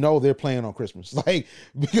they're playing on Christmas. Like,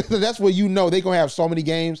 because that's where they're going to have so many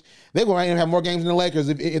games. They're going to have more games than the Lakers.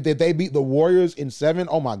 If they beat the Warriors in 7,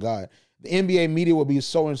 oh my God. The NBA media would be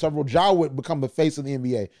so insufferable. Ja would become the face of the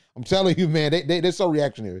NBA. I'm telling you, man, they're so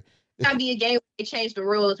reactionary. Gotta be a game where they change the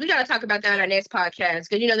rules. We gotta talk about that on our next podcast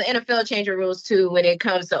because the NFL changed the rules too when it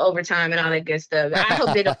comes to overtime and all that good stuff. I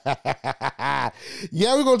hope they don't.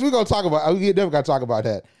 Yeah, we're gonna talk about. We definitely gotta talk about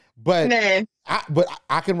that. But man,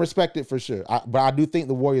 I can respect it for sure. But I do think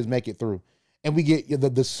the Warriors make it through, and we get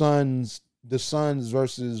the Suns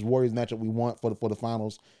versus Warriors matchup we want for the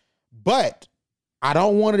finals. But I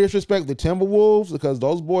don't want to disrespect the Timberwolves because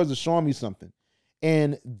those boys are showing me something.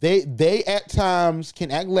 And they at times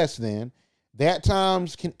can act less than. They at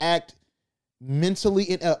times can act mentally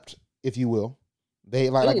inept, if you will.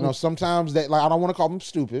 They sometimes I don't want to call them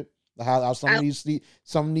stupid. How some of these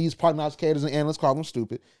prognosticators and analysts call them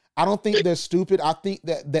stupid. I don't think they're stupid. I think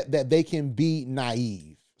that they can be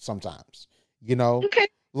naive sometimes. Okay.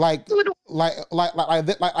 Like they're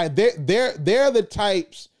the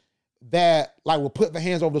types that will put their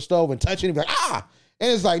hands over the stove and touch it and be like,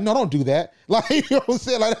 and it's like, no, don't do that. Like, you know what I'm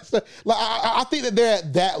saying? I think that they're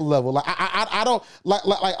at that level. Like, I don't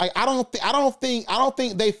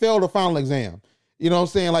think they failed the final exam. You know what I'm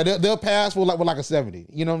saying? Like, they'll pass with like a 70.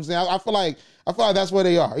 You know what I'm saying? I feel like that's where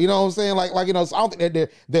they are. You know what I'm saying? So I don't think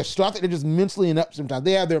that they're stuck. I think they're just mentally inept sometimes.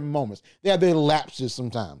 They have their moments. They have their lapses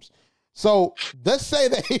sometimes. So let's say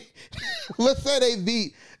they beat. Let's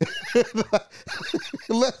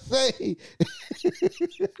say.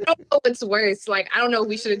 I don't know what's worse. I don't know if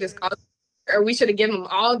we should have just called, or we should have given them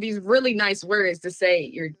all these really nice words to say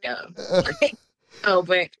you're dumb.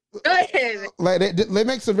 But go ahead. They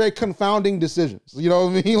make some very confounding decisions. You know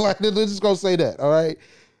what I mean? Let's just go say that. All right.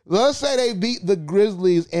 Let's say they beat the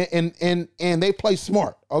Grizzlies and they play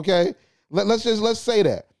smart. Okay. Let's say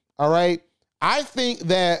that. All right. I think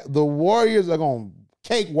that the Warriors are gonna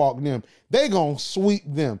cakewalk them. They're gonna sweep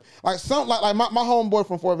them. Like my homeboy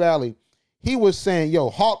from Fort Valley, he was saying, yo,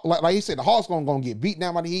 Hawk, like he said, the Hawks gonna get beat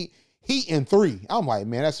down by the Heat. Heat in 3. I'm like,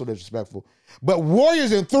 man, that's so disrespectful. But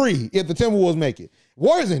Warriors in 3 if the Timberwolves make it.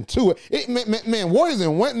 Warriors in 2. Man, Warriors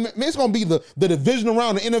in 1. Man, it's gonna be the divisional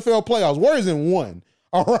round of NFL playoffs. Warriors in 1.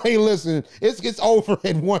 All right, listen, it's over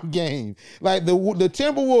in 1 game. Like the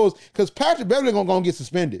Timberwolves, because Patrick Beverley gonna get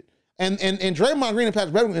suspended, and Draymond Green and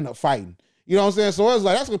Patrick Beverley end up fighting. You know what I'm saying? So it's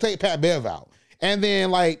like that's gonna take Pat Bev out, and then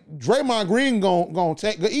like Draymond Green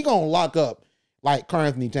gonna lock up like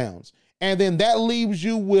Karl-Anthony Towns, and then that leaves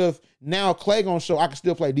you with now Clay gonna show I can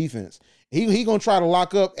still play defense. He gonna try to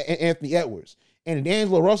lock up Anthony Edwards, and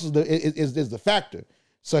D'Angelo Russell is the factor.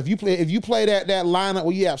 So if you play that lineup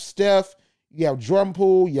where you have Steph, you have Jordan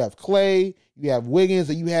Poole, you have Clay, you have Wiggins,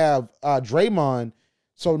 and you have Draymond.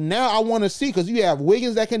 So now I want to see, because you have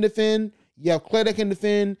Wiggins that can defend, you have Clay that can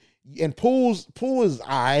defend, and Poole is all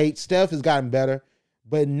right. Steph has gotten better.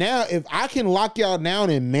 But now if I can lock y'all down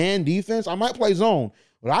in man defense, I might play zone,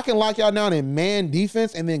 but I can lock y'all down in man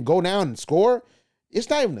defense and then go down and score. It's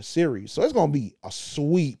not even a series, so it's gonna be a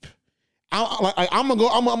sweep. I'm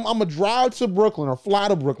gonna drive to Brooklyn or fly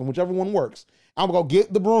to Brooklyn, whichever one works. I'm gonna go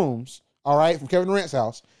get the brooms, all right, from Kevin Durant's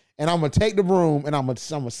house, and I'm gonna take the broom and I'm gonna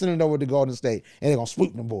send it over to Golden State, and they're gonna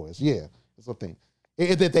sweep them boys. Yeah, that's the thing.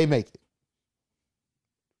 If they make it.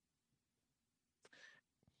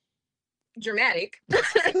 Dramatic,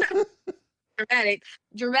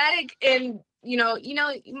 and you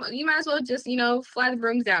might as well just fly the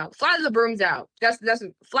brooms out. That's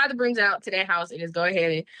fly the brooms out to their house and just go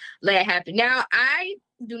ahead and let it happen. Now, I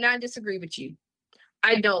do not disagree with you.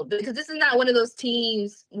 I don't, because this is not one of those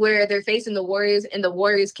teams where they're facing the Warriors and the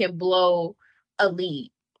Warriors can blow a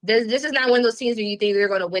lead. This is not one of those teams where you think they're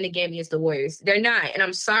going to win a game against the Warriors. They're not. And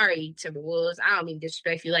I'm sorry, Timberwolves. I don't mean to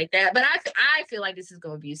disrespect you like that. But I feel like this is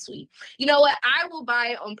going to be a sweep. You know what? I will buy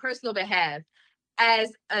it on personal behalf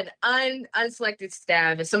as an unselected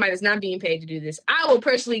staff, as somebody that's not being paid to do this. I will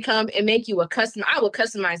personally come and make you I will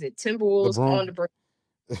customize it. Timberwolves on the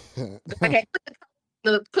broom. Okay.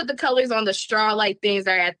 Put the colors on the straw-like things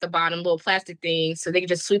that are at the bottom, little plastic things, so they can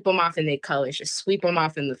just sweep them off in their colors. Just sweep them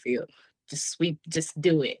off in the field. Just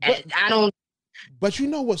do it. I don't. But you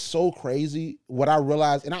know what's so crazy? What I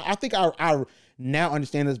realized, and I think I now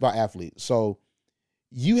understand this about athletes. So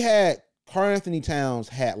you had Karl-Anthony Towns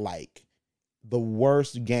had like the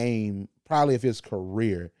worst game probably of his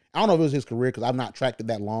career. I don't know if it was his career because I've not tracked it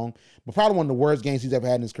that long, but probably one of the worst games he's ever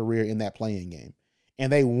had in his career in that playing game. And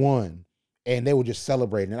they won, and they were just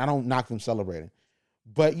celebrating. And I don't knock them celebrating.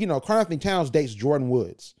 But, Karl-Anthony Towns dates Jordan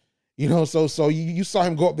Woods. So you saw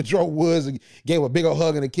him go up to Jordan Woods and gave a big old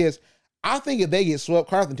hug and a kiss. I think if they get swept,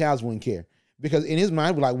 Karl-Anthony Towns wouldn't care. Because in his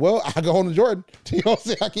mind, we're like, well, I go home to Jordan. You know what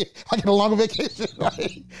I'm saying? I get a longer vacation.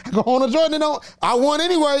 Like, I go home to Jordan. I won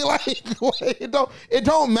anyway. Like, it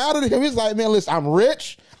don't matter to him. He's like, man, listen, I'm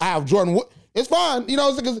rich. I have Jordan Wood. It's fine.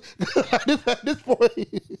 Because at this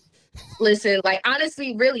point. Listen, like,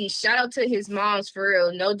 honestly, really, shout out to his moms, for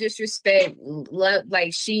real. No disrespect. Love,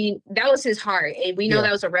 like, that was his heart. And we know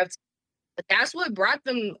that was a rep. But that's what brought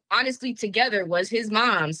them, honestly, together, was his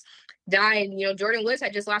moms dying. Jordan Woods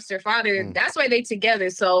had just lost her father. That's why they together.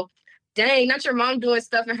 So, dang, not your mom doing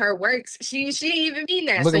stuff in her works. She didn't even mean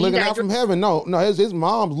that. Looking out from heaven. No, his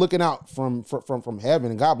mom's looking out from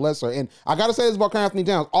heaven, and God bless her. And I got to say this about Karl-Anthony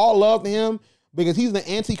Towns. All love to him, because he's the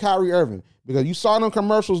anti-Kyrie Irving. Because you saw them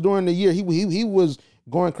commercials during the year. He was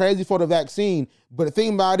going crazy for the vaccine. But the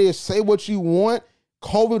thing about it is, say what you want,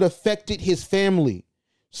 COVID affected his family.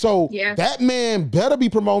 So that man better be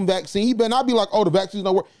promoting vaccine. He better not be like, oh, the vaccines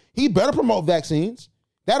don't work. He better promote vaccines.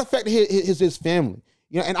 That affected his family.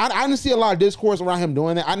 And I didn't see a lot of discourse around him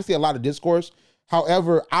doing that. I didn't see a lot of discourse.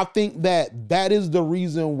 However, I think that is the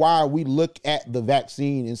reason why we look at the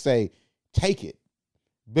vaccine and say, take it.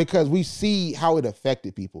 Because we see how it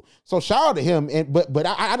affected people. So shout out to him. But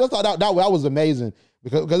I just thought that was amazing.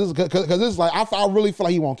 Because it's like, I really feel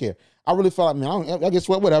like he won't care. I really feel like, man, I get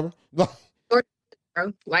sweat, whatever.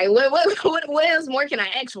 Like, what else more can I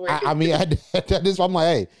ask for? I'm like,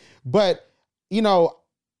 hey, but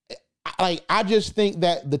I just think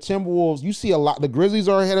that the Timberwolves, you see a lot. The Grizzlies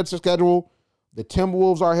are ahead of schedule. The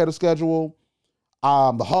Timberwolves are ahead of schedule.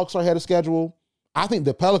 The Hawks are ahead of schedule. I think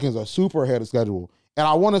the Pelicans are super ahead of schedule. And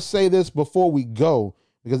I want to say this before we go,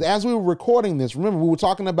 because as we were recording this, remember we were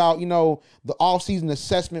talking about the offseason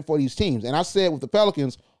assessment for these teams, and I said with the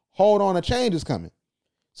Pelicans, hold on, a change is coming.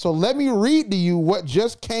 So let me read to you what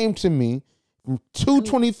just came to me from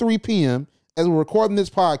 2:23 p.m. as we're recording this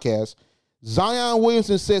podcast. Zion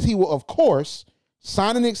Williamson says he will, of course,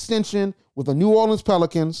 sign an extension with the New Orleans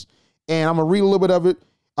Pelicans. And I'm going to read a little bit of it.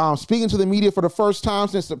 Speaking to the media for the first time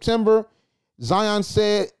since September, Zion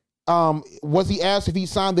said Was he asked if he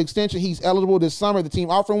signed the extension? He's eligible this summer. The team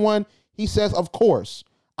offering one. He says, of course.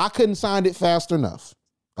 I couldn't sign it fast enough.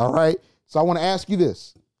 All right. So I want to ask you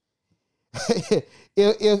this.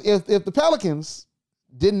 if the Pelicans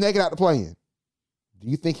didn't make it out to play in, do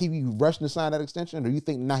you think he'd be rushing to sign that extension? Or do you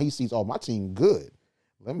think now he sees, oh, my team good.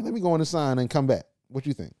 Let me go in and sign and come back. What do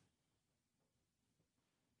you think?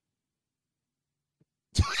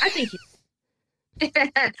 I think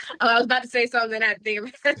I was about to say something I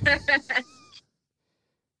think.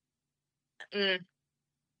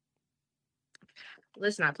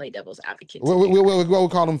 Let's not play devil's advocate. We'll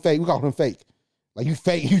call him fake. We call him fake. Like you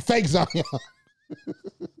fake Zion.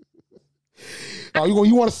 Oh,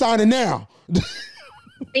 you want to sign it now? I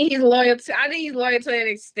think he's loyal to an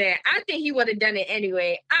extent. I think he would have done it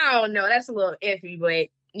anyway. I don't know. That's a little iffy, but hey,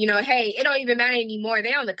 it don't even matter anymore.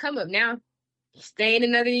 They on the come up now. Staying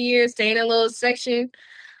another year, staying in a little section.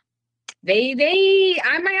 I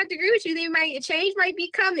might have to agree with you. Change might be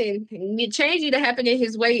coming. Change either happen in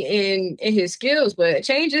his way in his skills, but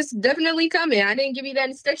change is definitely coming. I didn't give you that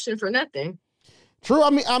extension for nothing. True.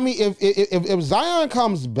 I mean, if Zion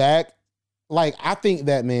comes back, like I think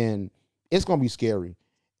that, man, it's gonna be scary,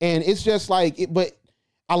 and it's just like but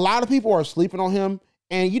a lot of people are sleeping on him,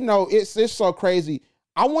 and it's so crazy.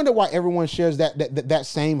 I wonder why everyone shares that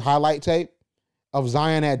same highlight tape of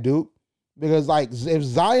Zion at Duke. Because, like, if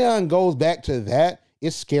Zion goes back to that,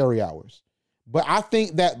 it's scary hours. But I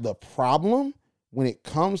think that the problem when it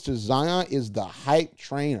comes to Zion is the hype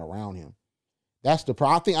train around him. That's the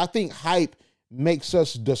problem. I think hype makes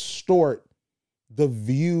us distort the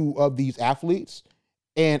view of these athletes.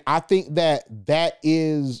 And I think that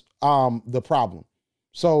is the problem.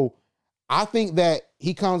 So I think that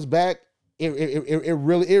he comes back, it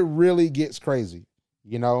really gets crazy,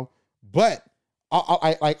 But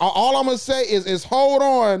all I'm gonna say is hold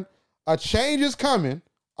on, a change is coming,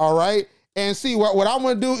 all right? And see what I'm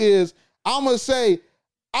gonna do is I'm gonna say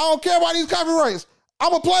I don't care about these copyrights.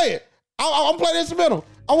 I'm gonna play it. I'm gonna play the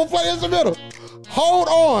instrumental. Hold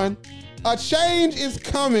on, a change is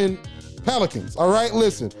coming, Pelicans. All right,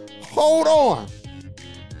 listen, hold on.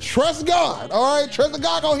 Trust God. All right, trust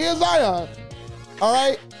God gonna hear Zion. All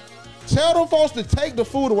right, tell them folks to take the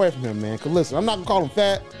food away from him, man. Cause listen, I'm not gonna call him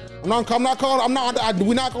fat. We're not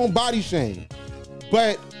going to body shame.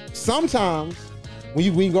 But sometimes when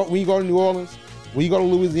you go to New Orleans, when you go to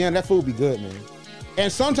Louisiana, that food be good, man.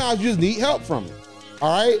 And sometimes you just need help from it.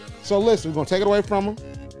 All right? So listen, we're going to take it away from him.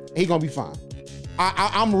 He's going to be fine.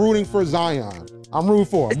 I'm rooting for Zion. I'm rooting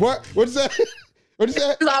for him. What'd you say? What'd you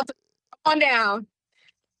say? Come on down.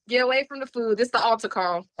 Get away from the food. This is the altar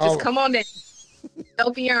call. Just come on down.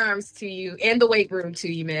 Open your arms to you and the weight room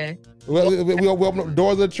to you, man. We open up the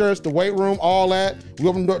doors of the church, the weight room, all that. We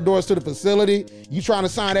open doors to the facility. You trying to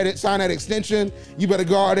sign that extension, you better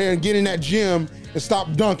go out there and get in that gym and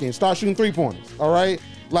stop dunking. Start shooting 3-pointers, all right?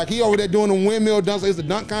 Like he over there doing the windmill dunks. It's a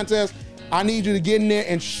dunk contest. I need you to get in there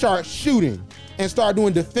and start shooting and start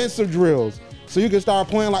doing defensive drills so you can start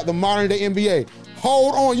playing like the modern day NBA.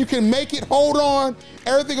 Hold on. You can make it. Hold on.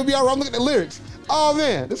 Everything will be all right. I'm looking at the lyrics. Oh,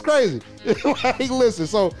 man, it's crazy. Like, listen,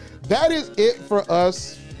 so that is it for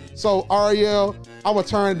us. So, Ariel, I'm going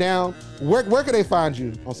to turn it down. Where can they find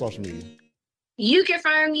you on social media? You can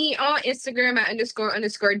find me on Instagram at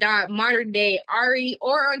 __.modernDayAri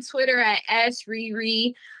or on Twitter at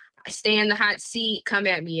 @AskRiri. I stay in the hot seat. Come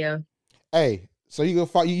at me, yo. Hey, so you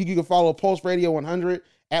can follow Pulse Radio 100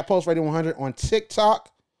 at Pulse Radio 100 on TikTok,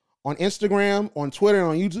 on Instagram, on Twitter, and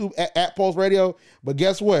on YouTube at Pulse Radio. But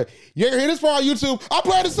guess what? You ain't hear this part on YouTube. I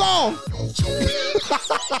played the song.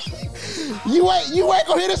 you ain't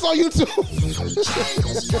gonna hear this on YouTube.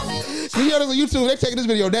 You hear this on YouTube, they taking this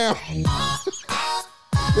video down.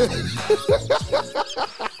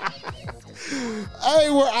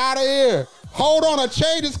 Hey, we're out of here. Hold on, a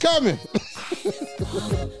change is coming.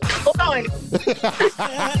 Hold on.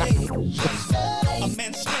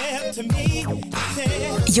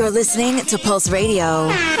 You're listening to Pulse Radio.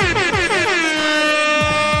 I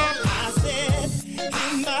said,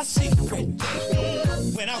 in my secret,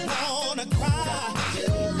 when I wanna cry,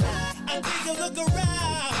 I take a look around.